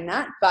sustain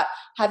that. But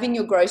having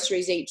your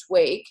groceries each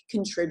week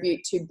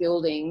contribute to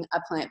building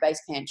a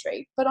plant-based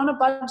pantry, but on a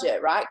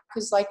budget, right?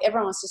 Because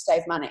everyone wants to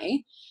save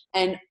money,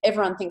 and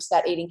everyone thinks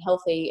that eating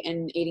healthy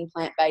and eating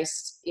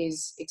plant-based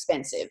is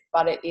expensive,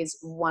 but it is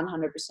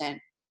 100%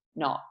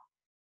 not.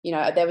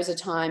 There was a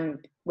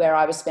time where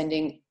I was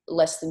spending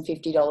less than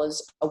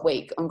 $50 a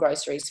week on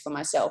groceries for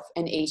myself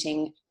and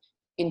eating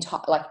in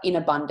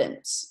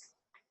abundance.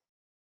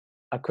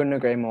 I couldn't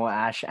agree more,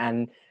 Ash.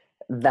 And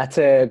that's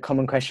a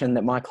common question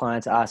that my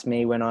clients ask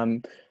me when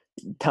I'm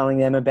telling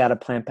them about a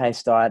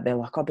plant-based diet. They're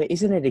like, oh, but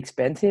isn't it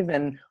expensive?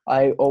 And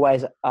I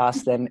always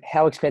ask them,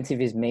 how expensive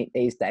is meat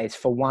these days?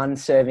 For one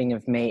serving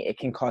of meat, it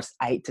can cost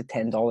 $8 to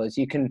 $10.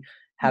 You can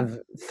have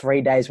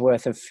 3 days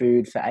worth of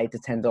food for $8 to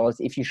 $10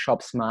 if you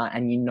shop smart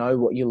and you know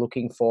what you're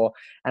looking for.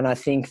 And I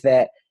think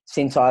that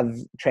since I've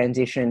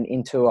transitioned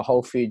into a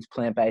whole foods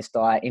plant-based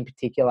diet in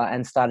particular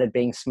and started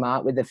being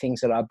smart with the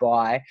things that I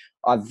buy,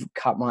 I've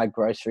cut my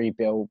grocery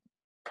bill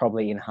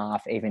probably in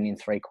half, even in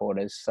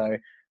 3/4. So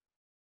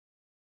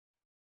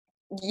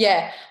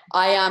yeah,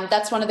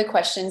 that's one of the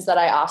questions that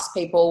I ask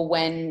people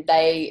when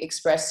they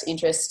express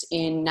interest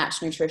in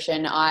Natch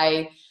Nutrition.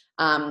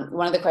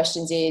 One of the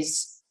questions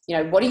is,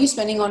 what are you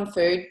spending on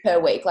food per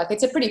week? Like,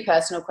 it's a pretty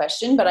personal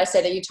question, but I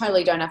said that you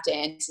totally don't have to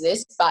answer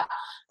this, but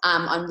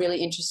I'm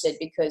really interested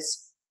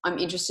because I'm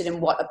interested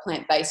in what a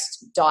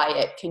plant-based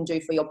diet can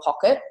do for your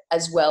pocket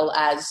as well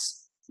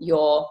as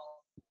your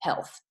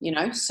health,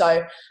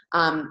 So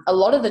a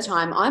lot of the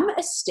time I'm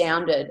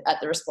astounded at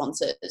the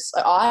responses.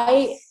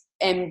 I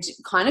am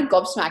kind of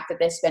gobsmacked that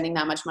they're spending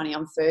that much money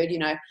on food.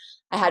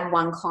 I had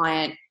one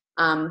client,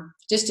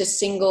 just a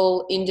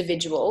single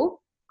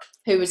individual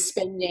who was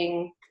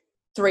spending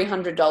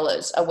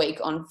 $300 a week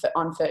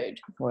on food.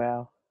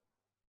 Wow.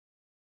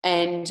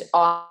 And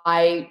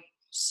I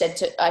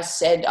said,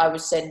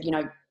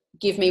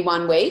 give me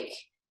 1 week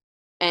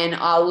and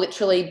I'll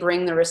literally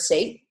bring the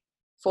receipt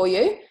for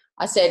you.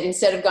 I said,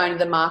 instead of going to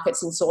the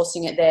markets and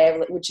sourcing it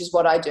there, which is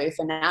what I do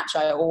for Natch,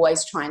 I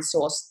always try and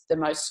source the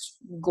most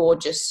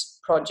gorgeous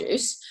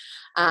produce.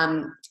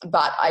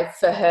 But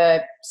for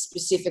her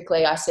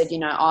specifically, I said,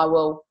 I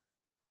will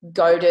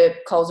go to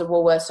Coles or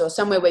Woolworths or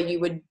somewhere where you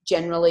would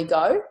generally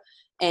go,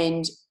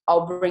 and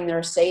I'll bring the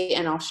receipt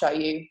and I'll show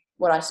you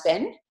what I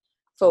spend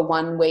for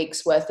 1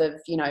 week's worth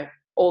of,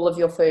 all of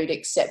your food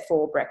except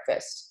for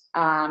breakfast.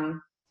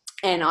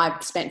 And I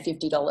spent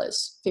 $50,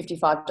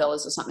 $55 or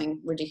something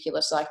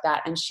ridiculous like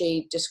that. And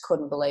she just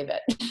couldn't believe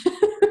it.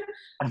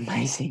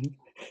 Amazing.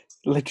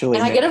 Literally.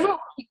 And I get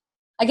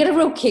a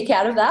real kick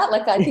out of that.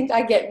 Like, I think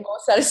I get more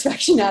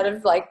satisfaction out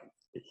of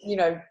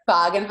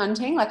bargain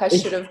hunting. Like, I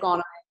should have gone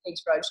on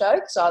Antiques Roadshow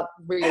because I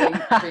really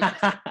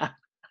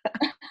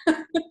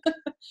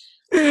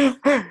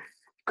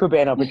Could be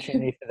an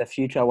opportunity for the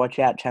future. Watch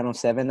out, Channel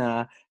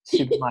 7,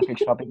 Supermarket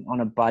Shopping on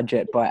a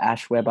Budget by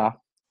Ash Weber.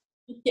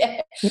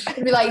 Yeah,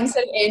 it'll be like,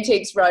 instead of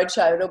Antiques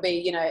Roadshow, it'll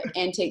be,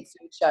 Antique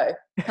Food Show,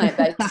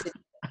 plant-based.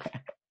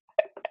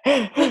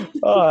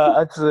 Oh,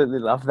 I absolutely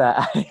love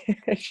that.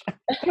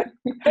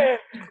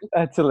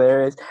 That's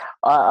hilarious.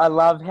 I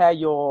love how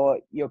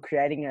you're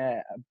creating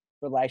a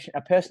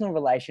personal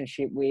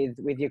relationship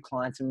with your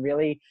clients and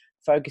really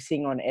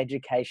focusing on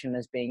education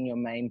as being your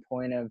main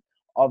point of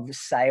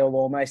sale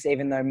almost,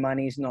 even though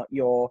money's not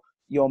your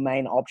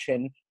main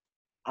option.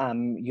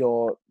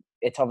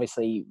 It's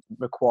obviously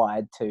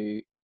required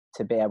to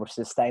be able to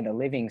sustain a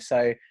living.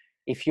 So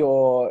if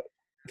your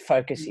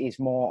focus is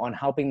more on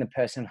helping the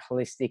person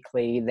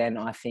holistically, then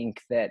I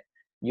think that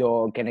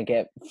you're going to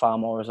get far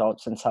more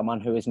results than someone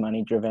who is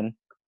money driven.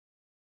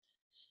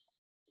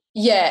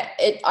 Yeah,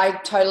 I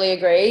totally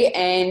agree.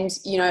 And,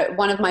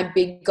 one of my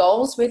big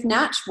goals with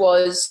Natch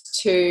was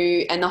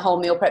and the whole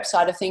meal prep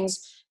side of things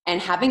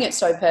and having it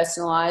so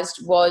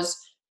personalized was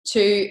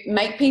to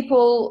make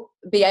people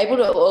be able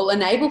to, or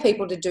enable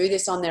people to do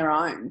this on their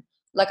own.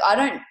 Like, I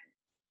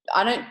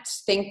don't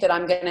think that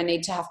I'm going to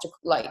need to have to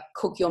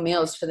cook your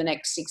meals for the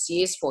next 6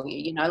 years for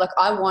you.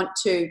 I want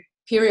to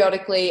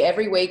periodically,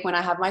 every week when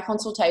I have my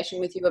consultation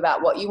with you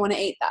about what you want to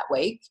eat that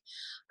week,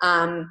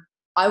 I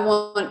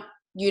want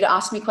you to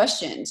ask me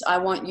questions. I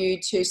want you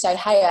to say,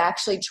 hey, I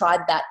actually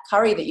tried that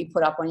curry that you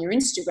put up on your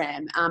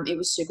Instagram. It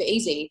was super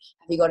easy.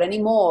 Have you got any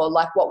more?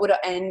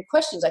 And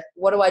questions like,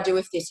 what do I do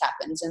if this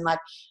happens? And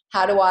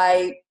how do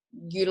I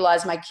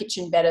utilize my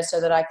kitchen better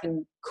so that I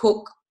can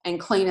cook and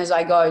clean as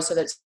I go, so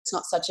that it's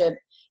not such a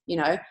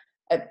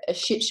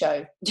shit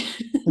show.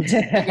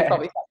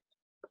 Probably.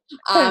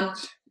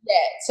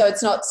 So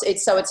it's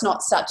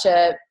not such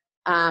a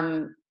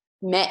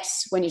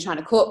mess when you're trying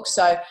to cook.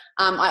 So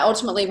I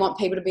ultimately want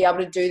people to be able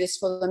to do this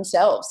for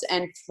themselves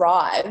and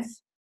thrive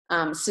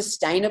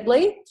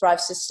sustainably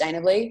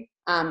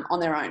on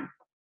their own.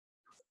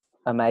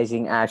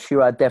 Amazing, Ash.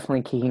 You are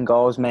definitely kicking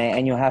goals, mate,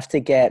 and you'll have to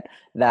get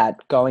that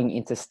going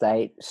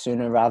interstate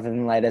sooner rather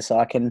than later so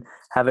I can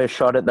have a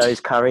shot at those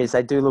curries.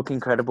 They do look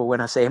incredible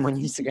when I see them on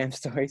Instagram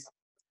stories.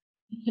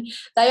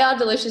 They are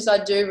delicious.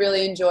 I do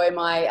really enjoy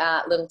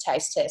my little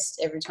taste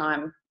test every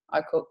time I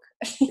cook.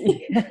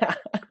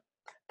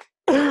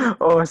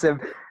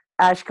 Awesome.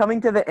 Ash, coming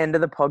to the end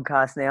of the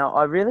podcast now,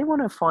 I really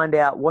want to find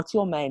out what's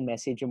your main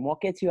message and what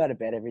gets you out of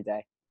bed every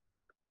day?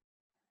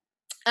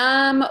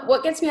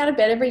 What gets me out of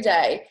bed every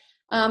day?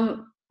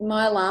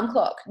 My alarm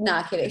clock.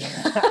 Nah, kidding.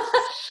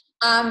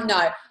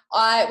 No,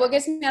 What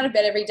gets me out of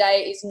bed every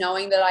day is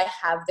knowing that I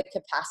have the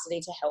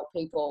capacity to help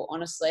people.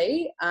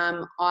 Honestly,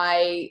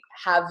 I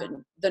have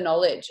the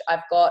knowledge.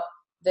 I've got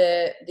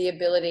the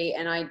ability,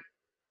 and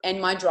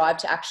my drive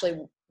to actually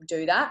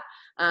do that.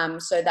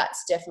 So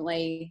that's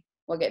definitely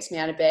what gets me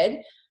out of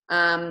bed.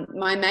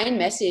 My main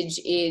message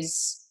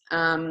is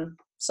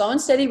slow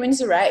and steady wins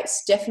the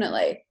race.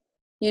 Definitely.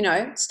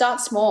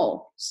 Start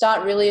small.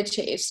 Start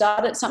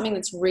at something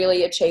that's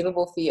really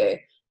achievable for you,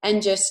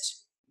 and just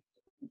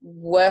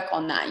work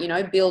on that,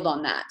 build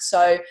on that.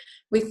 So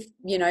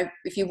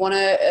if you want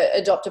to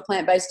adopt a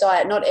plant-based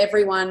diet, not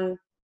everyone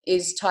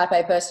is type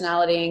A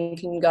personality and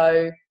can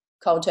go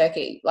cold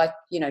turkey.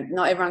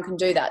 Not everyone can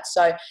do that.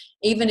 So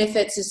even if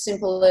it's as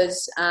simple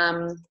as,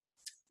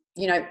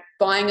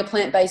 buying a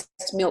plant-based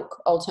milk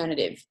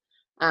alternative,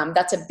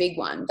 that's a big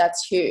one.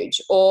 That's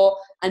huge. Or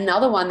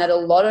another one that a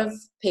lot of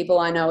people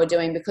I know are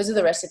doing because of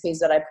the recipes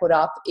that I put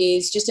up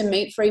is just a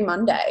meat-free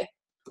Monday,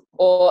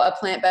 or a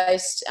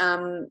plant-based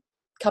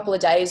couple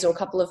of days or a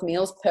couple of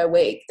meals per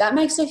week. That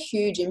makes a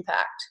huge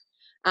impact.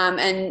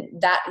 And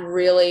that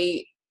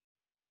really,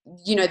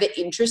 the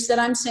interest that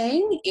I'm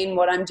seeing in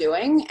what I'm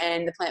doing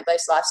and the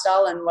plant-based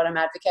lifestyle and what I'm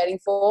advocating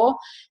for,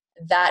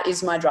 that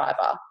is my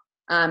driver.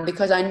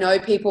 Because I know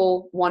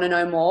people want to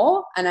know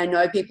more, and I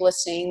know people are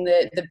seeing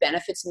the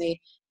benefits and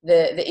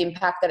the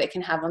impact that it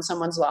can have on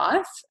someone's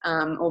life,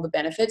 all the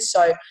benefits.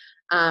 So,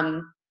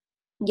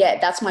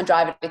 that's my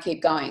driver to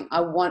keep going.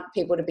 I want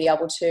people to be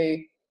able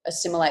to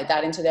assimilate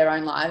that into their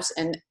own lives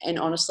and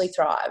honestly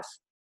thrive,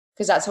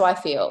 because that's how I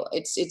feel.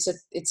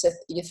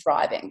 You're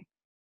thriving.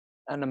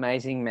 An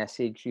amazing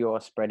message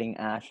you're spreading,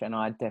 Ash, and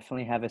I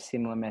definitely have a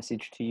similar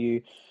message to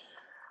you.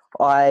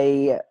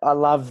 I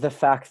love the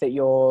fact that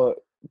you're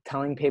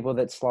telling people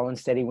that slow and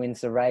steady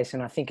wins the race,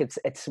 and I think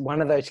it's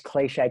one of those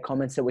cliche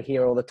comments that we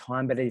hear all the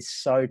time, but it is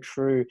so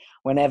true.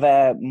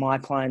 Whenever my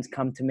clients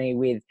come to me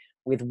with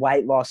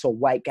weight loss or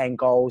weight gain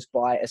goals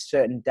by a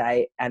certain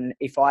date, and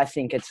if I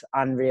think it's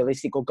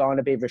unrealistic or going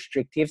to be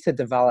restrictive to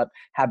develop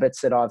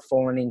habits that I've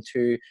fallen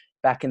into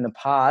back in the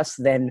past,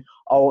 then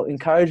I'll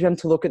encourage them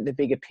to look at the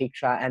bigger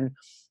picture and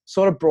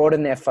sort of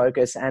broaden their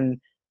focus. And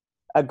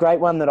a great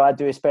one that I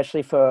do,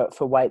 especially for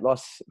weight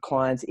loss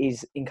clients,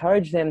 is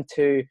encourage them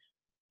to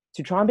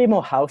try and be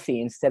more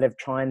healthy instead of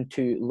trying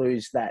to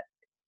lose that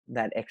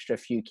extra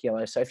few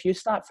kilos. So if you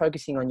start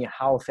focusing on your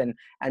health and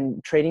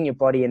treating your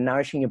body and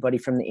nourishing your body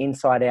from the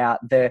inside out,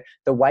 the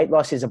weight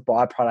loss is a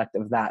byproduct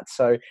of that.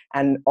 So,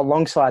 and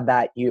alongside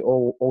that, you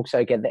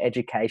also get the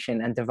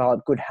education and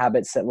develop good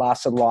habits that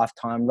last a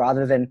lifetime,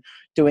 rather than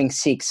doing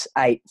 6,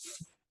 8,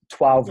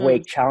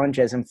 12-week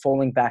challenges and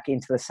falling back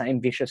into the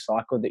same vicious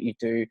cycle that you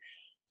do.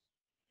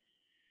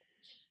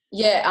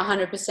 Yeah,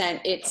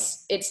 100%.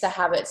 It's the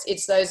habits.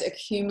 It's those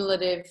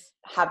accumulative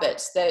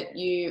habits that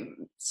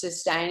you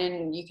sustain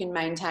and you can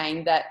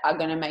maintain that are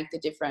going to make the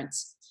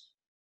difference.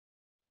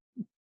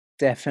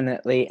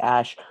 Definitely,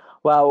 Ash.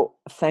 Well,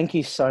 thank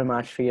you so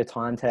much for your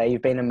time today.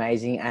 You've been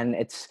amazing, and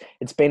it's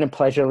been a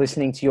pleasure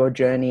listening to your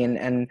journey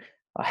and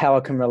how I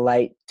can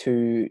relate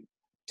to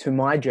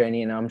my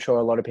journey. And I'm sure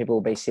a lot of people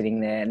will be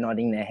sitting there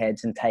nodding their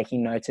heads and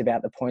taking notes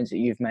about the points that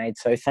you've made.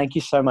 So thank you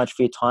so much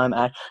for your time,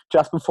 Ash.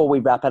 Just before we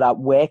wrap it up,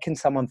 where can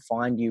someone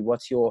find you?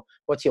 What's your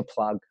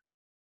plug?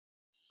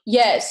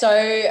 Yeah,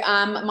 so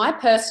my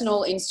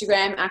personal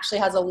Instagram actually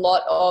has a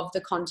lot of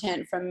the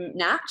content from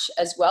Natch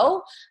as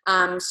well.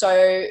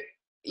 So,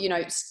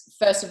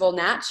 first of all,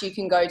 Natch, you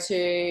can go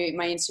to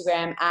my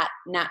Instagram at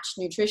Natch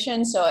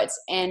Nutrition. So it's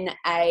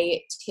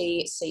NATCH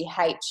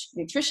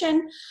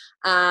Nutrition.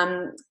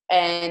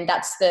 And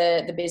that's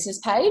the business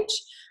page.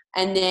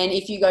 And then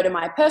if you go to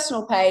my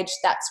personal page,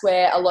 that's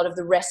where a lot of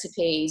the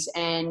recipes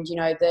and,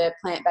 the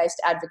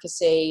plant-based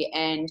advocacy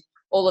and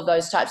all of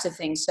those types of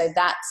things. So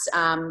that's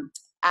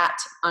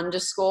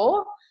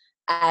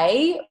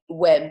 @_a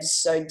webs,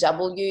 so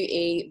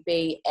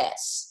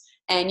WEBS.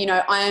 And,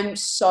 I am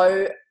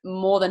so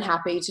more than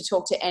happy to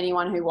talk to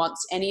anyone who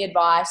wants any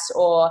advice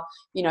or,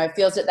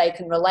 feels that they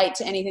can relate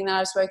to anything that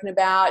I've spoken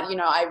about.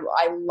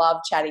 I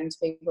love chatting to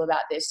people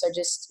about this. So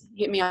just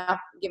hit me up,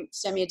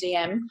 send me a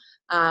DM.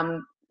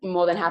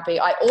 More than happy.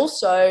 I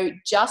also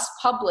just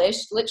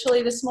published,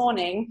 literally this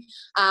morning,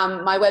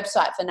 my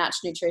website for Natch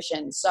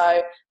Nutrition.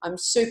 So I'm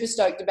super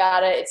stoked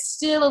about it. It's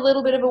still a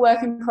little bit of a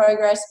work in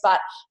progress,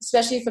 but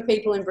especially for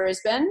people in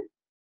Brisbane,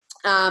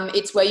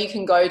 it's where you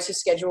can go to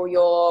schedule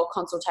your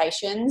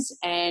consultations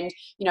and,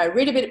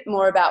 read a bit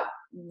more about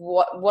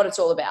what it's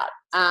all about.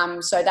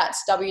 So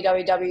that's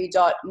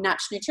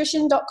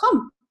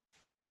www.natchnutrition.com.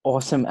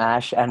 Awesome,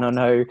 Ash. And I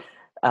know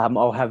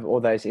I'll have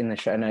all those in the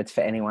show notes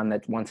for anyone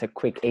that wants a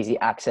quick, easy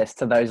access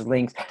to those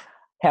links.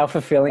 How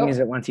fulfilling is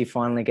it once you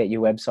finally get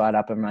your website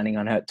up and running?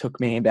 I know it took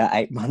me about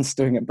 8 months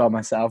doing it by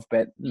myself,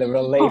 but the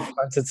relief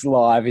once it's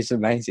live is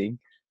amazing.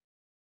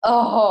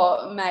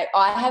 Oh, mate,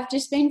 I have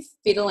just been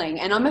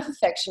fiddling, and I'm a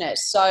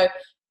perfectionist. So,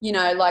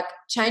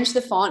 change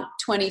the font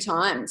 20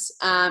 times,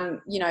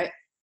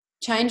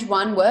 change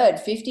one word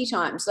 50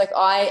 times. Like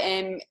I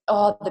am,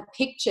 the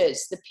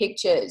pictures.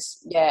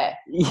 Yeah.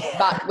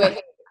 But we're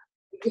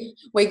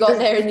we got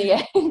there in the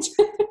end.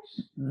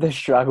 The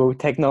struggle.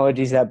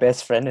 Technology is our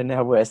best friend and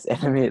our worst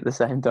enemy at the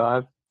same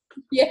time.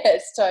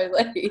 Yes,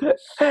 totally.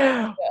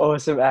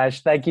 Awesome,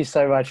 Ash. Thank you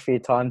so much for your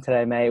time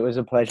today, mate. It was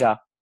a pleasure.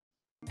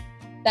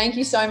 Thank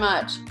you so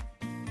much.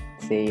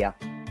 See ya.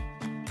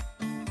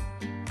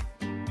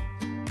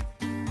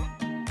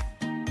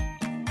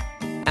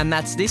 And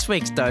that's this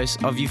week's dose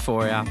of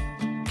Euphoria.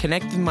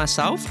 Connect with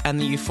myself and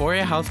the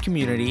Euphoria Health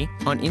community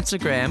on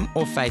Instagram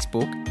or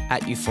Facebook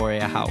at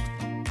Euphoria Health.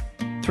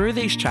 Through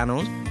these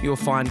channels, you'll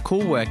find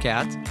cool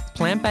workouts,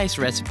 plant-based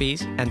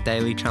recipes, and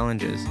daily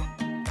challenges.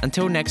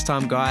 Until next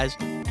time, guys,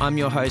 I'm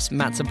your host,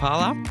 Matt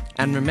Zapala,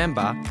 and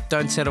remember,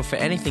 don't settle for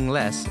anything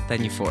less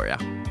than Euphoria.